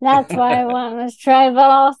 That's why I went with Trey, but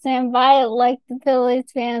I'll stand by it like the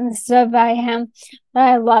Phillies fans stood by him. But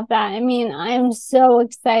I love that. I mean, I'm so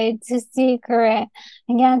excited to see Correa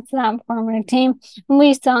against that former team. And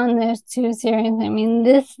we saw in those 2 series, I mean,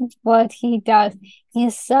 this is what he does.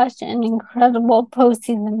 He's such an incredible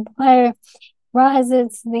postseason player.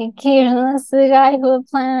 Rises to the occasion. This is the guy who had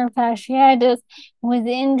plantar fasciitis, was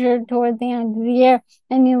injured toward the end of the year,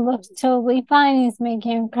 and he looks totally fine. He's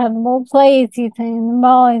making incredible plays. He's hitting the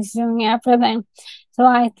ball. He's doing everything. So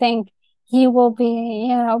I think he will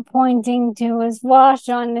be, pointing to his watch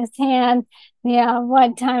on his hand. Yeah,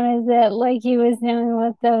 what time is it? Like he was doing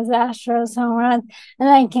with those Astros home runs. And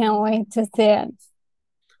I can't wait to see it.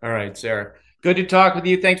 All right, Sarah. Good to talk with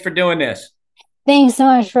you. Thanks for doing this. Thanks so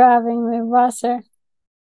much for having me, Buster.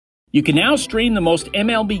 You can now stream the most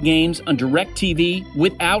MLB games on DirecTV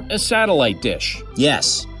without a satellite dish.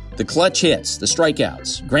 Yes, the clutch hits, the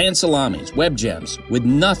strikeouts, grand salamis, web gems, with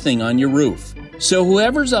nothing on your roof. So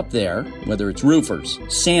whoever's up there, whether it's roofers,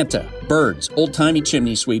 Santa, birds, old-timey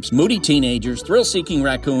chimney sweeps, moody teenagers, thrill-seeking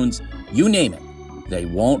raccoons, you name it, they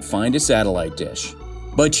won't find a satellite dish.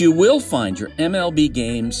 But you will find your MLB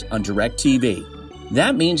games on DirecTV.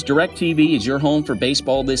 That means DirecTV is your home for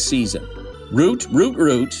baseball this season. Root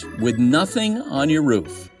with nothing on your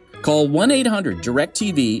roof. Call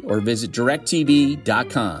 1-800-DirecTV or visit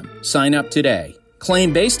directtv.com. Sign up today.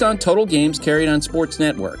 Claim based on total games carried on sports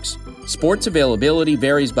networks. Sports availability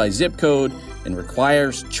varies by zip code and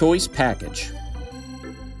requires choice package.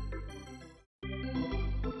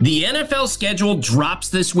 The NFL schedule drops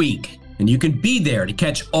this week, and you can be there to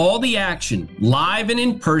catch all the action live and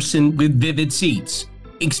in person with Vivid Seats.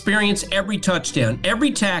 Experience every touchdown,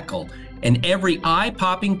 every tackle, and every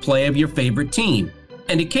eye-popping play of your favorite team.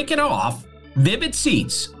 And to kick it off, Vivid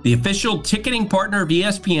Seats, the official ticketing partner of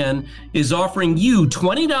ESPN, is offering you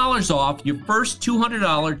 $20 off your first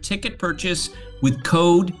 $200 ticket purchase with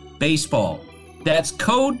code BASEBALL. That's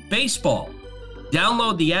code BASEBALL.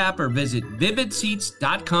 Download the app or visit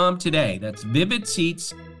vividseats.com today. That's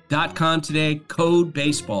vividseats.com today, code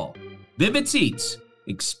BASEBALL. Vivid Seats.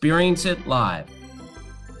 Experience it live.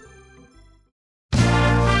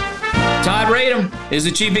 Todd Radom is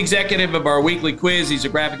the chief executive of our weekly quiz. He's a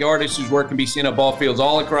graphic artist whose work can be seen on ball fields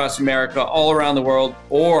all across America, all around the world,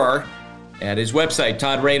 or at his website,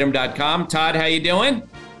 toddradom.com. Todd, how you doing?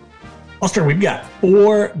 Buster, we've got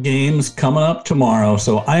 4 games coming up tomorrow,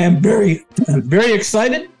 so I am very, very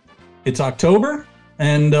excited. It's October,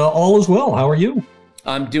 and all is well. How are you?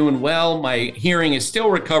 I'm doing well. My hearing is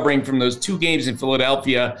still recovering from those 2 games in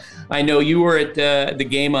Philadelphia. I know you were at the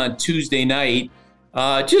game on Tuesday night.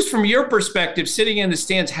 Just from your perspective, sitting in the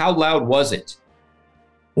stands, how loud was it?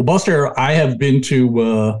 Well, Buster, I've been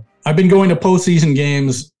going to postseason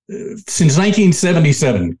games since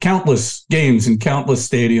 1977, countless games in countless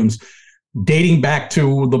stadiums, dating back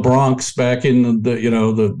to the Bronx, back in the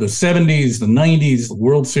 70s, the 90s, the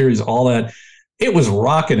World Series, all that. It was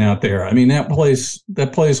rocking out there. I mean, that place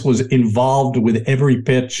was involved with every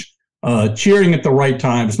pitch, cheering at the right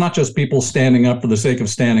times, not just people standing up for the sake of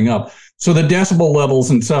standing up. So the decibel levels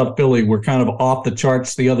in South Philly were kind of off the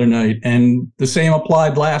charts the other night, and the same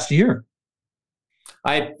applied last year.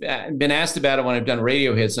 I've been asked about it when I've done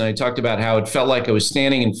radio hits, and I talked about how it felt like I was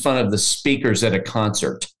standing in front of the speakers at a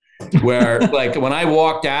concert, where like when I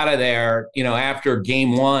walked out of there, after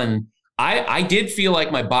game 1, I did feel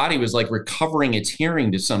like my body was like recovering its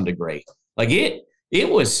hearing to some degree. Like it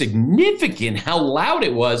was significant how loud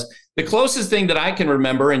it was. The closest thing that I can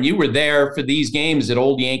remember, and you were there for these games at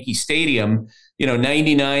Old Yankee Stadium,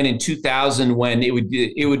 99 and 2000, when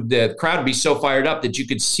the crowd would be so fired up that you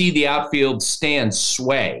could see the outfield stand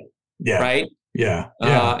sway. Yeah. Right. Yeah.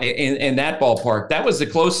 In that ballpark, that was the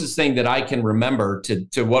closest thing that I can remember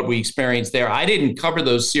to what we experienced there. I didn't cover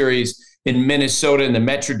those series in Minnesota in the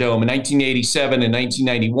Metrodome in 1987 and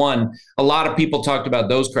 1991. A lot of people talked about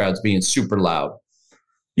those crowds being super loud.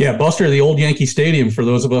 Yeah, Buster, the Old Yankee Stadium, for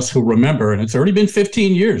those of us who remember, and it's already been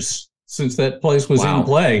 15 years since that place was in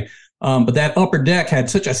play. But that upper deck had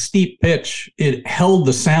such a steep pitch. It held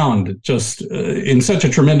the sound just in such a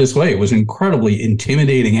tremendous way. It was an incredibly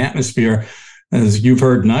intimidating atmosphere, as you've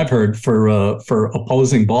heard and I've heard, for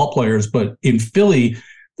opposing ball players. But in Philly,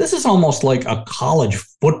 this is almost like a college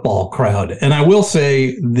football crowd. And I will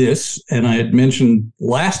say this, and I had mentioned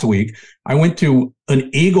last week, I went to an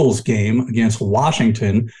Eagles game against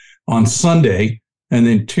Washington on Sunday, and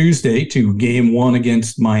then Tuesday to game 1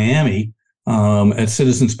 against Miami at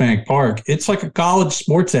Citizens Bank Park. It's like a college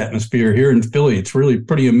sports atmosphere here in Philly. It's really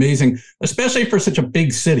pretty amazing, especially for such a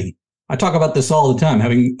big city. I talk about this all the time,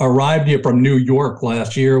 having arrived here from New York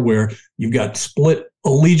last year, where you've got split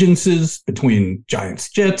allegiances between Giants,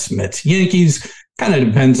 Jets, Mets, Yankees. Kind of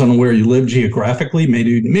depends on where you live geographically.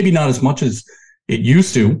 Maybe not as much as it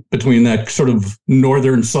used to between that sort of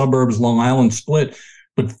northern suburbs, Long Island split.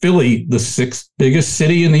 But Philly, the sixth biggest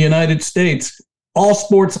city in the United States, all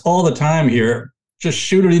sports all the time here. Just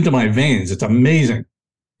shoot it into my veins. It's amazing.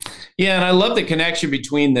 Yeah, and I love the connection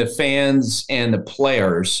between the fans and the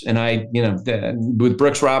players. And with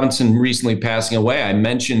Brooks Robinson recently passing away, I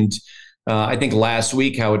mentioned, I think last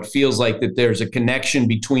week, how it feels like that there's a connection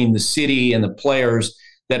between the city and the players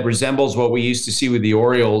that resembles what we used to see with the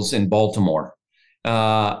Orioles in Baltimore.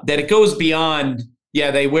 That it goes beyond,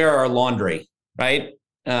 they wear our laundry, right?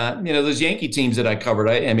 Those Yankee teams that I covered,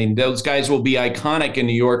 I mean, those guys will be iconic in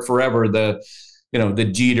New York forever. The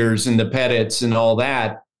Jeters and the Pettits and all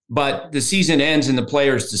that. But the season ends and the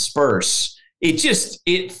players disperse.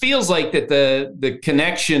 It feels like that the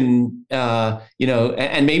connection,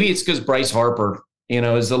 and maybe it's because Bryce Harper,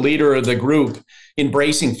 is the leader of the group,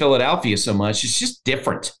 embracing Philadelphia so much. It's just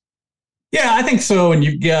different. Yeah, I think so. And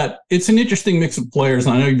it's an interesting mix of players.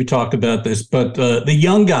 And I know you talked about this, but the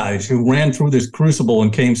young guys who ran through this crucible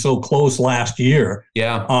and came so close last year.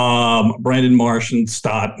 Yeah. Brandon Marsh and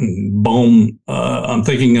Stott and Bohm. I'm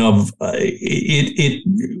thinking of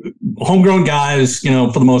homegrown guys,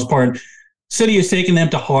 for the most part. City has taken them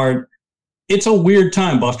to heart. It's a weird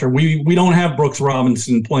time, Buster. We don't have Brooks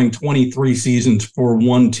Robinson playing 23 seasons for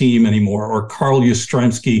one team anymore, or Carl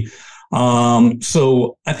Yastrzemski.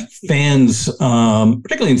 So I think fans,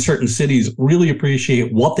 particularly in certain cities, really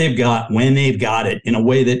appreciate what they've got when they've got it in a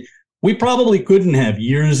way that we probably couldn't have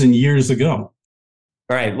years and years ago.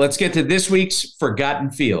 All right, let's get to this week's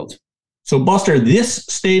Forgotten Field. So, Buster, this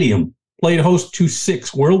stadium played host to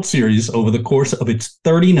 6 World Series over the course of its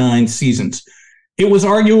 39 seasons. It was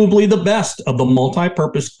arguably the best of the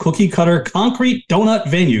multi-purpose cookie-cutter concrete donut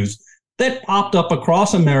venues that popped up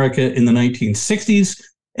across America in the 1960s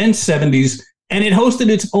and 70s, and it hosted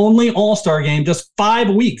its only All-Star game just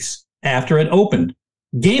 5 weeks after it opened.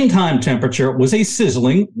 Game time temperature was a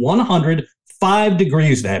sizzling 105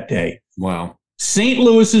 degrees that day. Wow. St.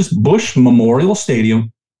 Louis's Bush Memorial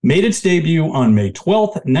Stadium made its debut on May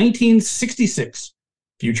 12th, 1966.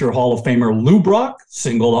 Future Hall of Famer Lou Brock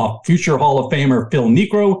singled off future Hall of Famer Phil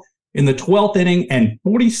Niekro in the 12th inning, and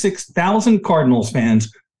 46,000 Cardinals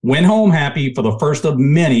fans went home happy for the first of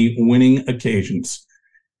many winning occasions.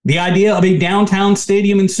 The idea of a downtown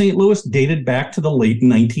stadium in St. Louis dated back to the late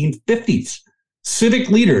 1950s. Civic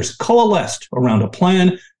leaders coalesced around a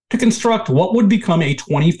plan to construct what would become a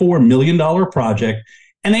 $24 million project,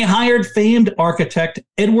 and they hired famed architect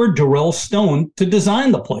Edward Durrell Stone to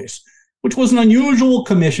design the place, which was an unusual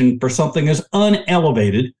commission for something as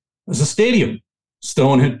unelevated as a stadium.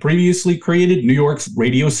 Stone had previously created New York's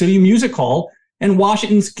Radio City Music Hall and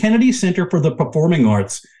Washington's Kennedy Center for the Performing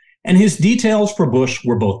Arts, and his details for Bush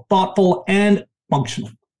were both thoughtful and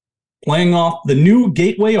functional. Playing off the new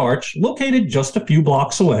Gateway Arch, located just a few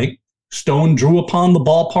blocks away, Stone drew upon the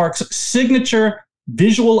ballpark's signature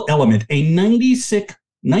visual element, a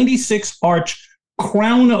 96 arch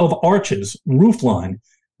crown of arches roofline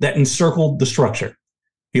that encircled the structure.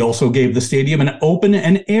 He also gave the stadium an open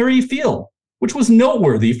and airy feel, which was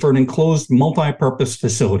noteworthy for an enclosed multi-purpose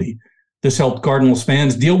facility. This helped Cardinals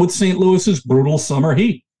fans deal with St. Louis's brutal summer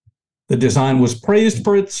heat. The design was praised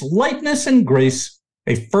for its lightness and grace,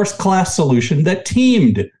 a first-class solution that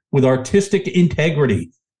teamed with artistic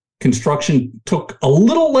integrity. Construction took a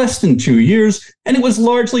little less than 2 years, and it was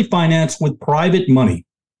largely financed with private money.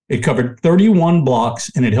 It covered 31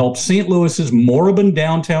 blocks, and it helped St. Louis's moribund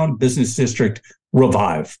downtown business district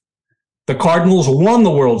revive. The Cardinals won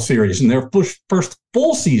the World Series in their first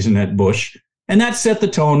full season at Busch, and that set the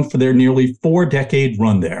tone for their nearly 4-decade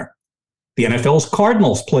run there. The NFL's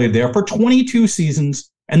Cardinals played there for 22 seasons,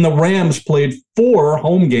 and the Rams played 4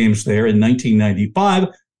 home games there in 1995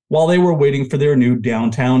 while they were waiting for their new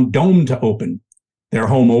downtown dome to open. Their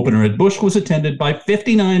home opener at Busch was attended by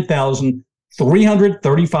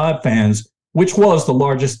 59,335 fans, which was the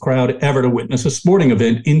largest crowd ever to witness a sporting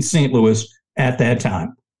event in St. Louis at that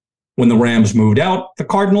time. When the Rams moved out, the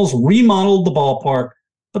Cardinals remodeled the ballpark,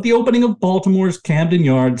 but the opening of Baltimore's Camden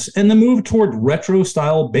Yards and the move toward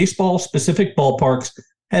retro-style baseball-specific ballparks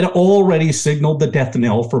had already signaled the death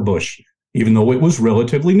knell for Busch, even though it was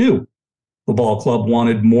relatively new. The ball club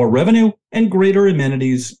wanted more revenue and greater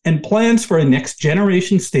amenities, and plans for a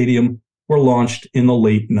next-generation stadium were launched in the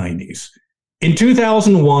late 90s. In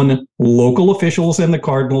 2001, local officials and the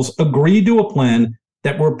Cardinals agreed to a plan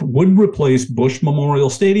that would replace Busch Memorial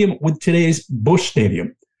Stadium with today's Busch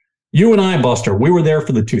Stadium. You and I, Buster, we were there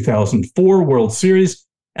for the 2004 World Series.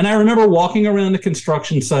 And I remember walking around the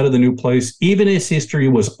construction site of the new place, even as history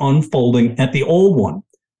was unfolding at the old one.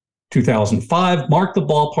 2005 marked the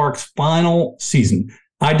ballpark's final season.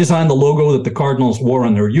 I designed the logo that the Cardinals wore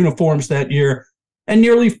on their uniforms that year, and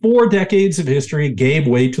nearly 4 decades of history gave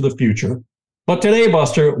way to the future. But today,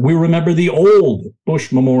 Buster, we remember the old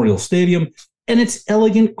Busch Memorial Stadium and its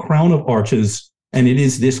elegant crown of arches, and it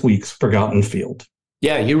is this week's Forgotten Field.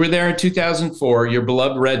 Yeah, you were there in 2004, your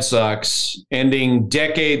beloved Red Sox, ending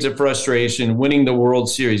decades of frustration, winning the World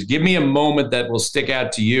Series. Give me a moment that will stick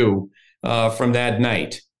out to you from that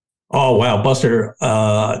night. Oh, wow, Buster,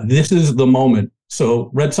 this is the moment. So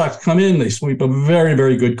Red Sox come in, they sweep a very,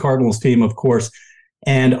 very good Cardinals team, of course,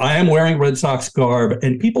 and I am wearing Red Sox garb,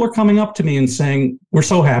 and people are coming up to me and saying, we're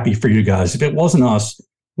so happy for you guys. If it wasn't us,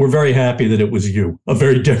 we're very happy that it was you. A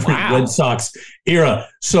very different Red Sox era.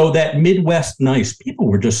 So that Midwest nice, people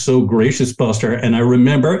were just so gracious, Buster. And I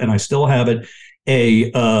remember, and I still have it,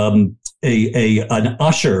 an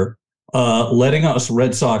usher letting us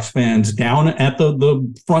Red Sox fans down at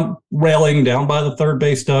the front railing, down by the third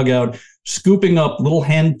base dugout, scooping up little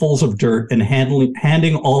handfuls of dirt and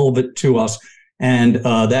handing all of it to us. And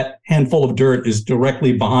that handful of dirt is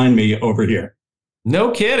directly behind me over here.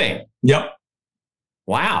 No kidding. Yep.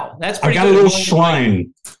 Wow, that's pretty I got good. a little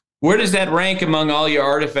shrine. Where does that rank among all your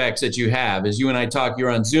artifacts that you have? As you and I talk, you're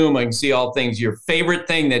on Zoom. I can see all things. Your favorite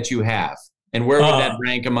thing that you have, and where would that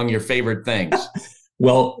rank among your favorite things?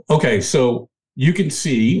 Well, okay, so you can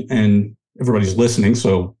see, and everybody's listening,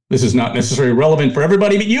 so this is not necessarily relevant for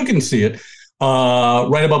everybody, but you can see it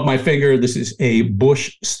right above my finger. This is a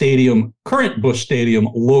Busch Stadium, current Busch Stadium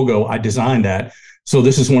logo. I designed that. So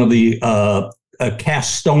this is one of the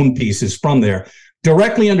cast stone pieces from there.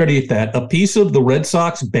 Directly underneath that, a piece of the Red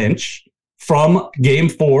Sox bench from Game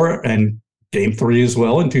 4 and Game 3 as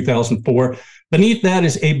well in 2004. Beneath that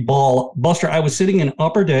is a ball. Buster, I was sitting in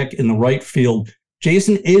upper deck in the right field.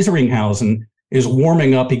 Jason Isringhausen is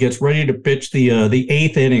warming up. He gets ready to pitch the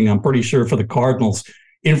 8th inning, I'm pretty sure, for the Cardinals.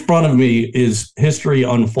 In front of me is history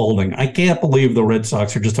unfolding. I can't believe the Red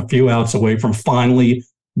Sox are just a few outs away from finally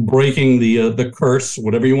breaking the curse,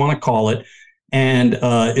 whatever you want to call it. And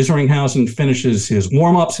Isringhausen finishes his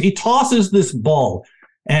warm-ups. He tosses this ball,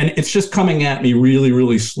 and it's just coming at me really,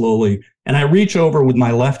 really slowly. And I reach over with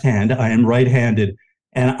my left hand. I am right-handed,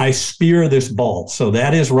 and I spear this ball. So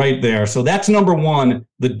that is right there. So that's number one.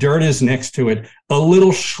 The dirt is next to it. A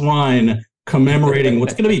little shrine commemorating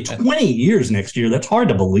what's going to be 20 years next year. That's hard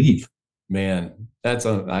to believe. Man, that's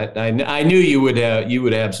I knew you would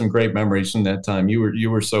have some great memories from that time. You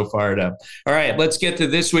were so fired up. All right, let's get to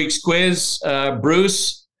this week's quiz,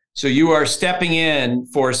 Bruce. So you are stepping in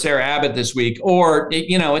for Sarah Abbott this week, or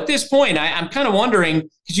at this point, I'm kind of wondering,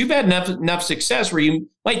 because you've had enough success where you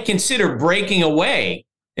might consider breaking away.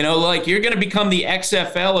 Like you're going to become the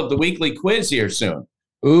XFL of the weekly quiz here soon.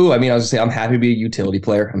 Ooh, I was gonna say I'm happy to be a utility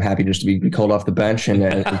player. I'm happy just to be called off the bench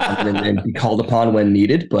and be called upon when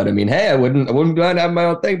needed. But hey, I wouldn't mind having my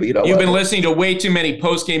own thing. But you've been listening to way too many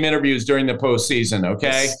post-game interviews during the postseason.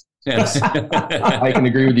 Okay, yes. I can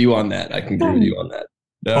agree with you on that.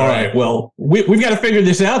 All right. Well, we've got to figure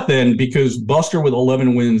this out then, because Buster with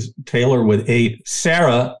 11 wins, Taylor with 8,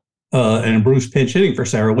 Sarah and Bruce pinch hitting for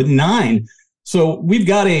Sarah with 9. So we've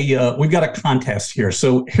got a contest here.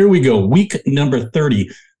 So here we go. Week number 30.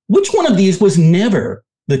 Which one of these was never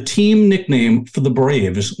the team nickname for the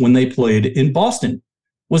Braves when they played in Boston?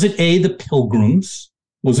 Was it A, the Pilgrims?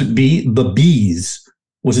 Was it B, the Bees?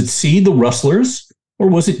 Was it C, the Rustlers? Or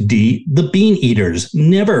was it D, the Bean Eaters?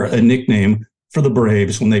 Never a nickname for the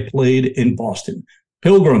Braves when they played in Boston.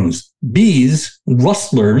 Pilgrims, Bees,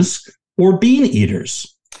 Rustlers, or Bean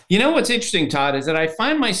Eaters? You know what's interesting, Todd, is that I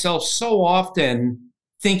find myself so often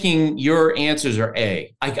thinking your answers are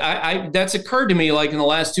A. I that's occurred to me like in the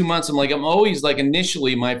last 2 months. I'm always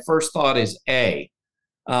initially my first thought is A.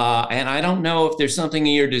 And I don't know if there's something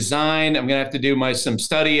in your design. I'm going to have to do some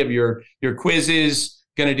study of your quizzes,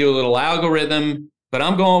 going to do a little algorithm, but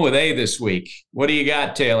I'm going with A this week. What do you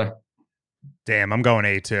got, Taylor? Damn, I'm going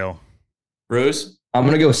A too. Bruce? I'm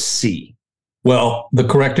going to go C. Well, the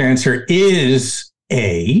correct answer is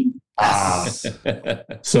A.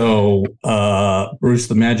 So Bruce,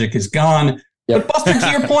 the magic is gone. Yep. But Buster,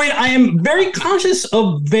 to your point, I am very conscious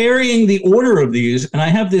of varying the order of these, and I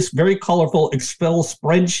have this very colorful Excel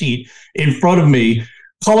spreadsheet in front of me,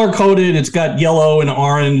 color-coded. It's got yellow and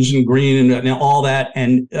orange and green and all that.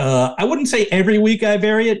 And I wouldn't say every week I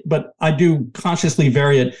vary it, but I do consciously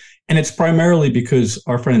vary it. And it's primarily because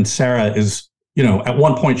our friend Sarah is, at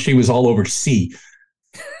one point she was all over C.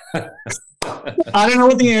 I don't know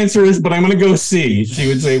what the answer is, but I'm going to go C. She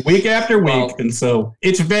would say week after week, Well, and so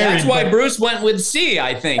it's very. That's why Bruce went with C.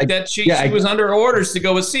 I think that she was under orders to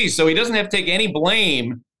go with C, so he doesn't have to take any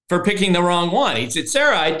blame for picking the wrong one. He said,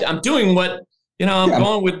 "Sarah, I'm doing what I'm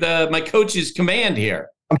going with my coach's command here.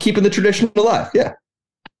 I'm keeping the tradition alive." Yeah.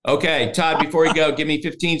 Okay, Todd. Before you go, give me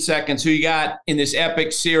 15 seconds. Who you got in this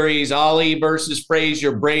epic series? Ollie versus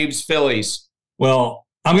Frazier, Braves, Phillies. Well,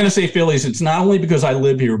 I'm going to say Phillies. It's not only because I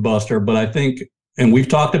live here, Buster, but I think, and we've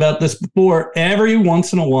talked about this before, every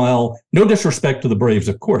once in a while, no disrespect to the Braves,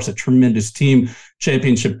 of course, a tremendous team,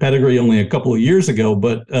 championship pedigree only a couple of years ago,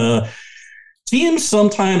 but teams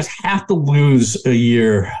sometimes have to lose in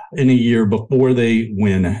a year before they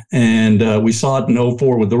win. And we saw it in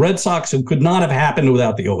 04 with the Red Sox. It could not have happened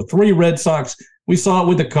without the 03 Red Sox. We saw it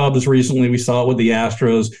with the Cubs recently. We saw it with the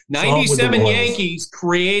Astros. 97 Yankees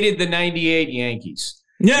created the 98 Yankees.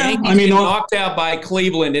 Yeah, Yankees get knocked out by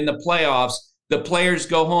Cleveland in the playoffs. The players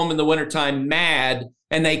go home in the wintertime mad,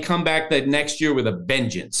 and they come back the next year with a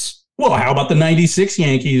vengeance. Well, how about the 96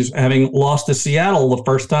 Yankees having lost to Seattle the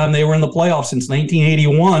first time they were in the playoffs since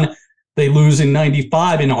 1981? They lose in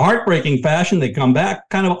 95 in heartbreaking fashion. They come back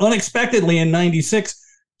kind of unexpectedly in 96.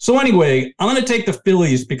 So anyway, I'm going to take the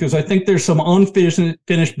Phillies because I think there's some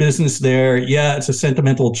unfinished business there. Yeah, it's a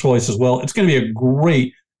sentimental choice as well. It's going to be a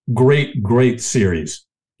great, great, great series.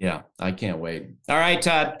 Yeah, I can't wait. All right,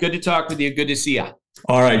 Todd, good to talk with you. Good to see you.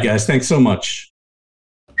 All right, guys. Thanks so much.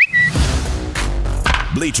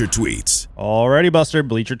 Bleacher Tweets. Alrighty, Buster.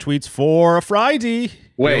 Bleacher Tweets for a Friday.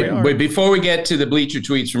 Wait, before we get to the Bleacher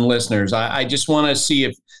Tweets from listeners, I just want to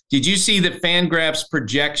see did you see the Fangraphs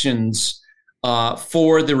projections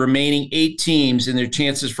for the remaining 8 teams and their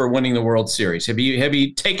chances for winning the World Series? Have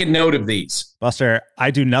you taken note of these? Buster,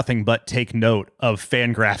 I do nothing but take note of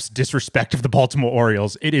Fangraphs' disrespect of the Baltimore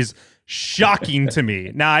Orioles. It is shocking to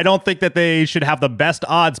me. Now, I don't think that they should have the best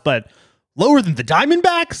odds, but lower than the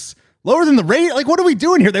Diamondbacks? Lower than the Rays? Like, what are we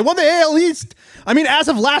doing here? They won the AL East. I mean, as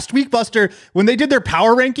of last week, Buster, when they did their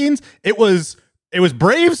power rankings, it was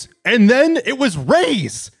Braves, and then it was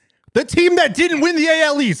Rays. The team that didn't win the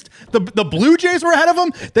AL East. The Blue Jays were ahead of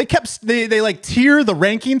them. They like tier the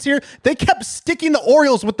rankings here. They kept sticking the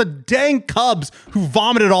Orioles with the dang Cubs who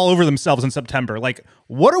vomited all over themselves in September. Like,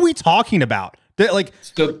 what are we talking about?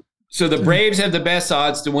 So the Braves have the best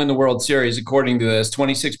odds to win the World Series, according to this,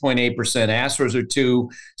 26.8%. Astros are 2,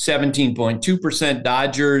 17.2%.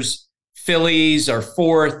 Dodgers, Phillies are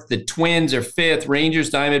 4th. The Twins are 5th. Rangers,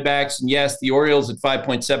 Diamondbacks, and yes, the Orioles at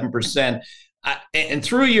 5.7%. And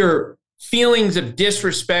through your feelings of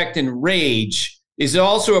disrespect and rage, is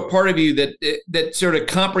also a part of you that sort of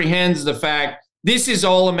comprehends the fact this is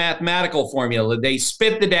all a mathematical formula. They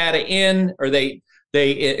spit the data in, or they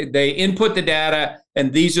input the data,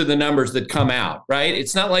 and these are the numbers that come out, right?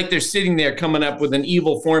 It's not like they're sitting there coming up with an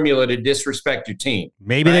evil formula to disrespect your team.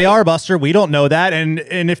 Maybe they are, Buster. We don't know that.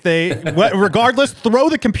 And if they, regardless, throw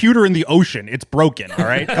the computer in the ocean. It's broken, all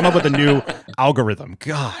right? Come up with a new algorithm.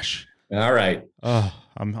 Gosh. All right. Oh,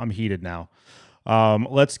 I'm heated now.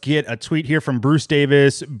 Let's get a tweet here from Bruce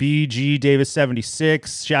Davis, BG Davis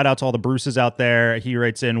 76. Shout out to all the Bruces out there. He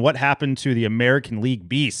writes in, what happened to the American League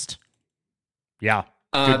Beast? Yeah.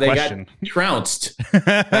 They question. Got trounced,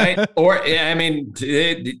 right? Or, I mean,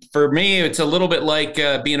 for me, it's a little bit like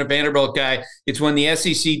being a Vanderbilt guy. It's when the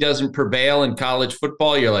SEC doesn't prevail in college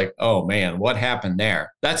football, you're like, oh, man, what happened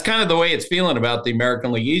there? That's kind of the way it's feeling about the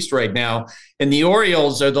American League East right now. And the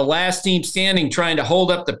Orioles are the last team standing trying to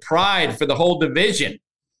hold up the pride for the whole division.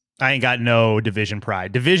 I ain't got no division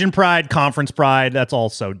pride. Division pride, conference pride, that's all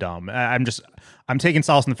so dumb. I'm taking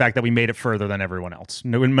solace in the fact that we made it further than everyone else,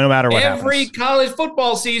 no matter what happens. Every college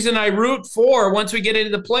football season, I root for, once we get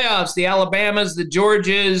into the playoffs, the Alabamas, the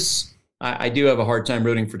Georgias. I do have a hard time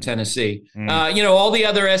rooting for Tennessee. All the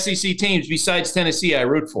other SEC teams besides Tennessee, I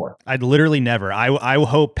root for. I'd literally never. I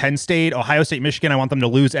hope Penn State, Ohio State, Michigan, I want them to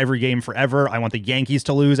lose every game forever. I want the Yankees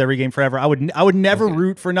to lose every game forever. I would never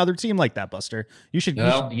root for another team like that, Buster.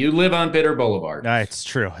 You live on Bitter Boulevard. It's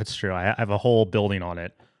true. It's true. I have a whole building on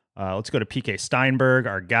it. Let's go to PK Steinberg,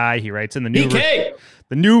 our guy. He writes in the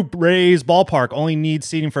new Rays ballpark only needs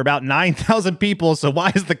seating for about 9,000 people. So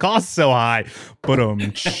why is the cost so high? But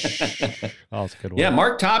that was a good one. Yeah,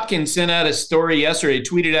 Mark Topkin sent out a story yesterday.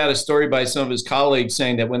 Tweeted out a story by some of his colleagues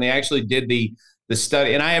saying that when they actually did the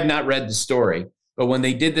study, and I have not read the story, but when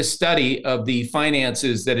they did the study of the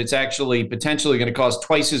finances, that it's actually potentially going to cost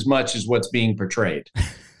twice as much as what's being portrayed.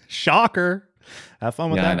 Shocker. Have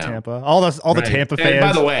fun with that, Tampa. All the Tampa fans. And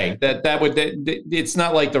by the way, it's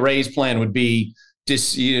not like the Rays plan would be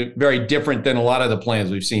just very different than a lot of the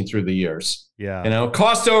plans we've seen through the years. Yeah.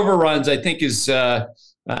 Cost overruns, I think, is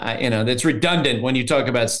that's redundant when you talk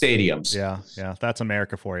about stadiums. Yeah, that's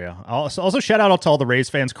America for you. Also shout out to all the Rays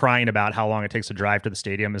fans crying about how long it takes to drive to the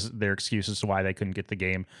stadium as their excuses to why they couldn't get the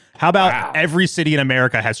game. How about every city in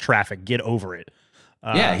America has traffic? Get over it.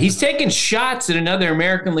 He's taking shots at another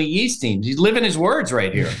American League East team. He's living his words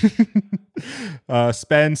right here.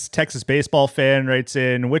 Spence, Texas baseball fan, writes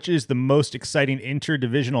in, which is the most exciting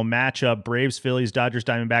interdivisional matchup, Braves, Phillies, Dodgers,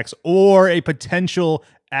 Diamondbacks, or a potential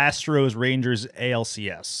Astros, Rangers,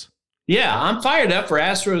 ALCS? Yeah, I'm fired up for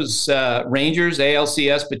Astros, Rangers,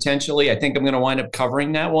 ALCS potentially. I think I'm going to wind up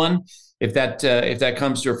covering that one if that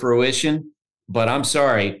comes to fruition. But I'm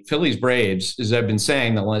sorry, Phillies, Braves, as I've been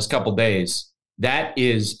saying the last couple of days, that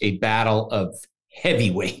is a battle of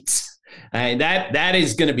heavyweights. And that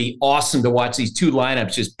is going to be awesome to watch these two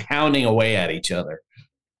lineups just pounding away at each other.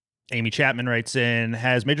 Amy Chapman writes in,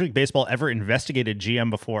 has Major League Baseball ever investigated GM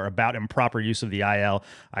before about improper use of the IL?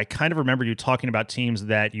 I kind of remember you talking about teams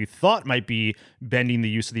that you thought might be bending the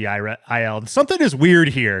use of the IL. Something is weird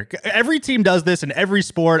here. Every team does this in every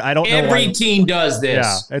sport. I don't know why. Every team does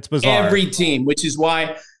this. Yeah, it's bizarre. Every team, which is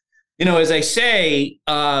why, as I say,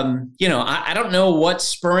 I don't know what's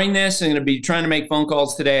spurring this. I'm going to be trying to make phone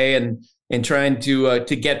calls today and trying to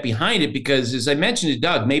get behind it because, as I mentioned to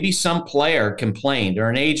Doug, maybe some player complained or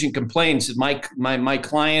an agent complained, said my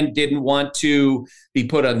client didn't want to be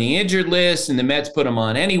put on the injured list, and the Mets put him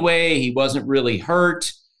on anyway. He wasn't really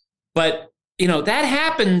hurt, but that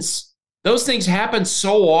happens. Those things happen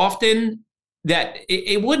so often that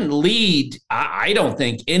it wouldn't lead, I don't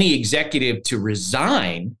think, any executive to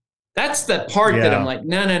resign. That's the part that I'm like,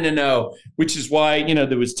 no. Which is why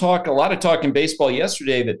there was a lot of talk in baseball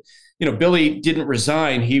yesterday that. Billy didn't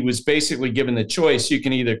resign. He was basically given the choice. You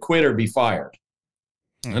can either quit or be fired.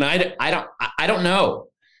 And I don't know.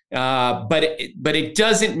 But it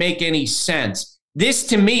doesn't make any sense. This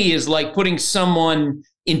to me is like putting someone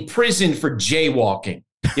in prison for jaywalking.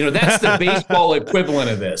 That's the baseball equivalent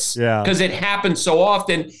of this. Yeah. Because it happens so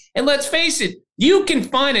often. And let's face it, you can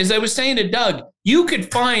find, as I was saying to Doug, you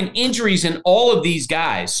could find injuries in all of these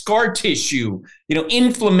guys, scar tissue,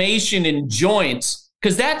 inflammation in joints.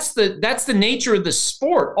 Because that's the nature of the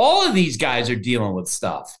sport. All of these guys are dealing with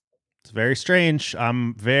stuff. It's very strange.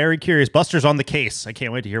 I'm very curious. Buster's on the case. I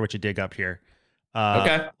can't wait to hear what you dig up here.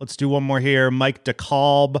 Okay. Let's do one more here. Mike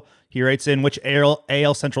DeKalb, he writes in, which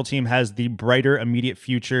AL Central team has the brighter immediate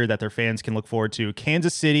future that their fans can look forward to?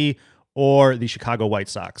 Kansas City or the Chicago White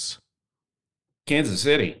Sox? Kansas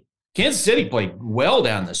City. Kansas City played well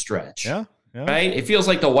down the stretch. Yeah. Right. It feels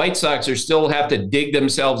like the White Sox still have to dig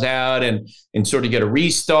themselves out and sort of get a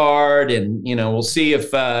restart. And, we'll see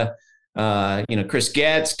if, Chris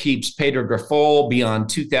Getz keeps Pedro Grifol beyond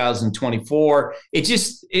 2024.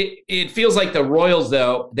 It feels like the Royals,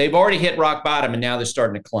 though, they've already hit rock bottom and now they're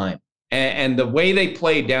starting to climb. And the way they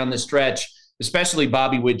played down the stretch, especially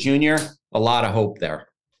Bobby Witt Jr., a lot of hope there.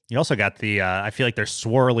 You also got I feel like there's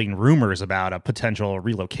swirling rumors about a potential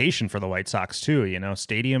relocation for the White Sox too,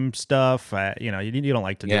 stadium stuff. You don't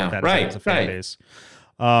like to do that as a fan base.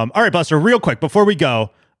 All right, Buster, real quick, before we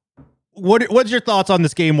go, what's your thoughts on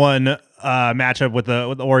this game one matchup with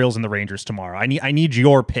the Orioles and the Rangers tomorrow? I need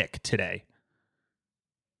your pick today.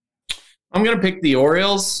 I'm going to pick the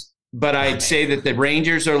Orioles. But I'd say that the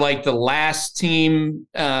Rangers are like the last team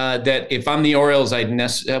that if I'm the Orioles, I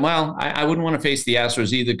wouldn't want to face the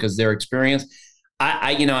Astros either because they're experienced.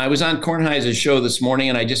 I was on Kornheiser's show this morning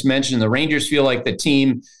and I just mentioned the Rangers feel like the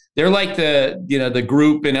team. They're like the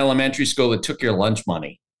group in elementary school that took your lunch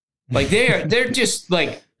money. Like they're just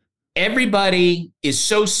like everybody is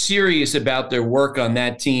so serious about their work on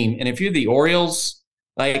that team. And if you're the Orioles,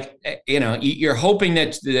 you're hoping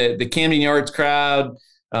that the Camden Yards crowd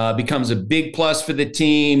becomes a big plus for the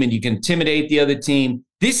team and you can intimidate the other team.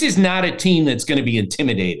 This is not a team that's going to be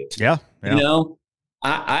intimidated. Yeah.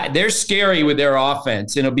 They're scary with their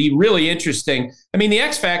offense, and it'll be really interesting. I mean, the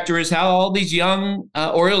X factor is how all these young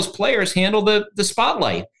Orioles players handle the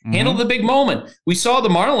spotlight, handle the big moment. We saw the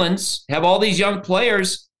Marlins have all these young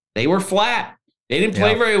players. They were flat. They didn't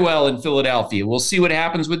play very well in Philadelphia. We'll see what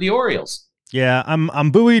happens with the Orioles. Yeah,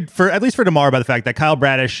 I'm buoyed at least for tomorrow by the fact that Kyle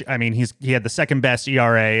Bradish, I mean, he had the second best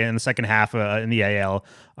ERA in the second half in the AL.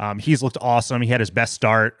 He's looked awesome. He had his best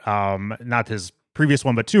start, not his previous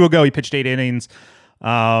one, but 2 ago. He pitched 8 innings.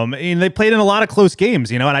 And they played in a lot of close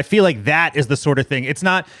games, and I feel like that is the sort of thing. It's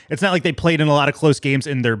not like they played in a lot of close games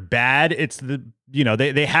and they're bad. It's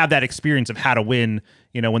they have that experience of how to win,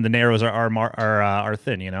 when the narrows are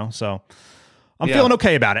thin, so. I'm feeling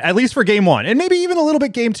okay about it, at least for game one, and maybe even a little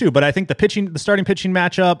bit game two. But I think the starting pitching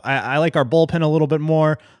matchup, I like our bullpen a little bit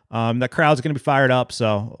more. The crowd's going to be fired up,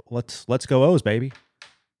 so let's go O's, baby.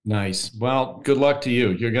 Nice. Well, good luck to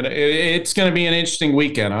you. It's going to be an interesting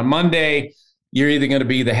weekend. On Monday, you're either going to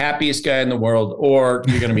be the happiest guy in the world or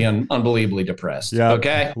you're going to be unbelievably depressed. Yeah.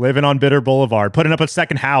 Okay. Living on Bitter Boulevard, putting up a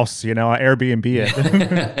second house, Airbnb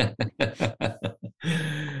it.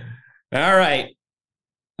 All right.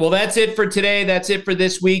 Well, that's it for today. That's it for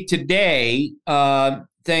this week. Today,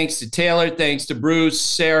 thanks to Taylor, thanks to Bruce,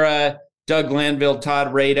 Sarah, Doug Glanville,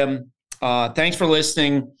 Todd Radom. Thanks for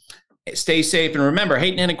listening. Stay safe. And remember,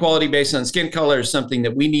 hate and inequality based on skin color is something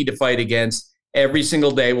that we need to fight against every single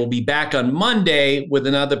day. We'll be back on Monday with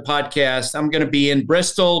another podcast. I'm going to be in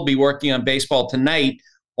Bristol, be working on Baseball Tonight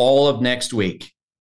all of next week.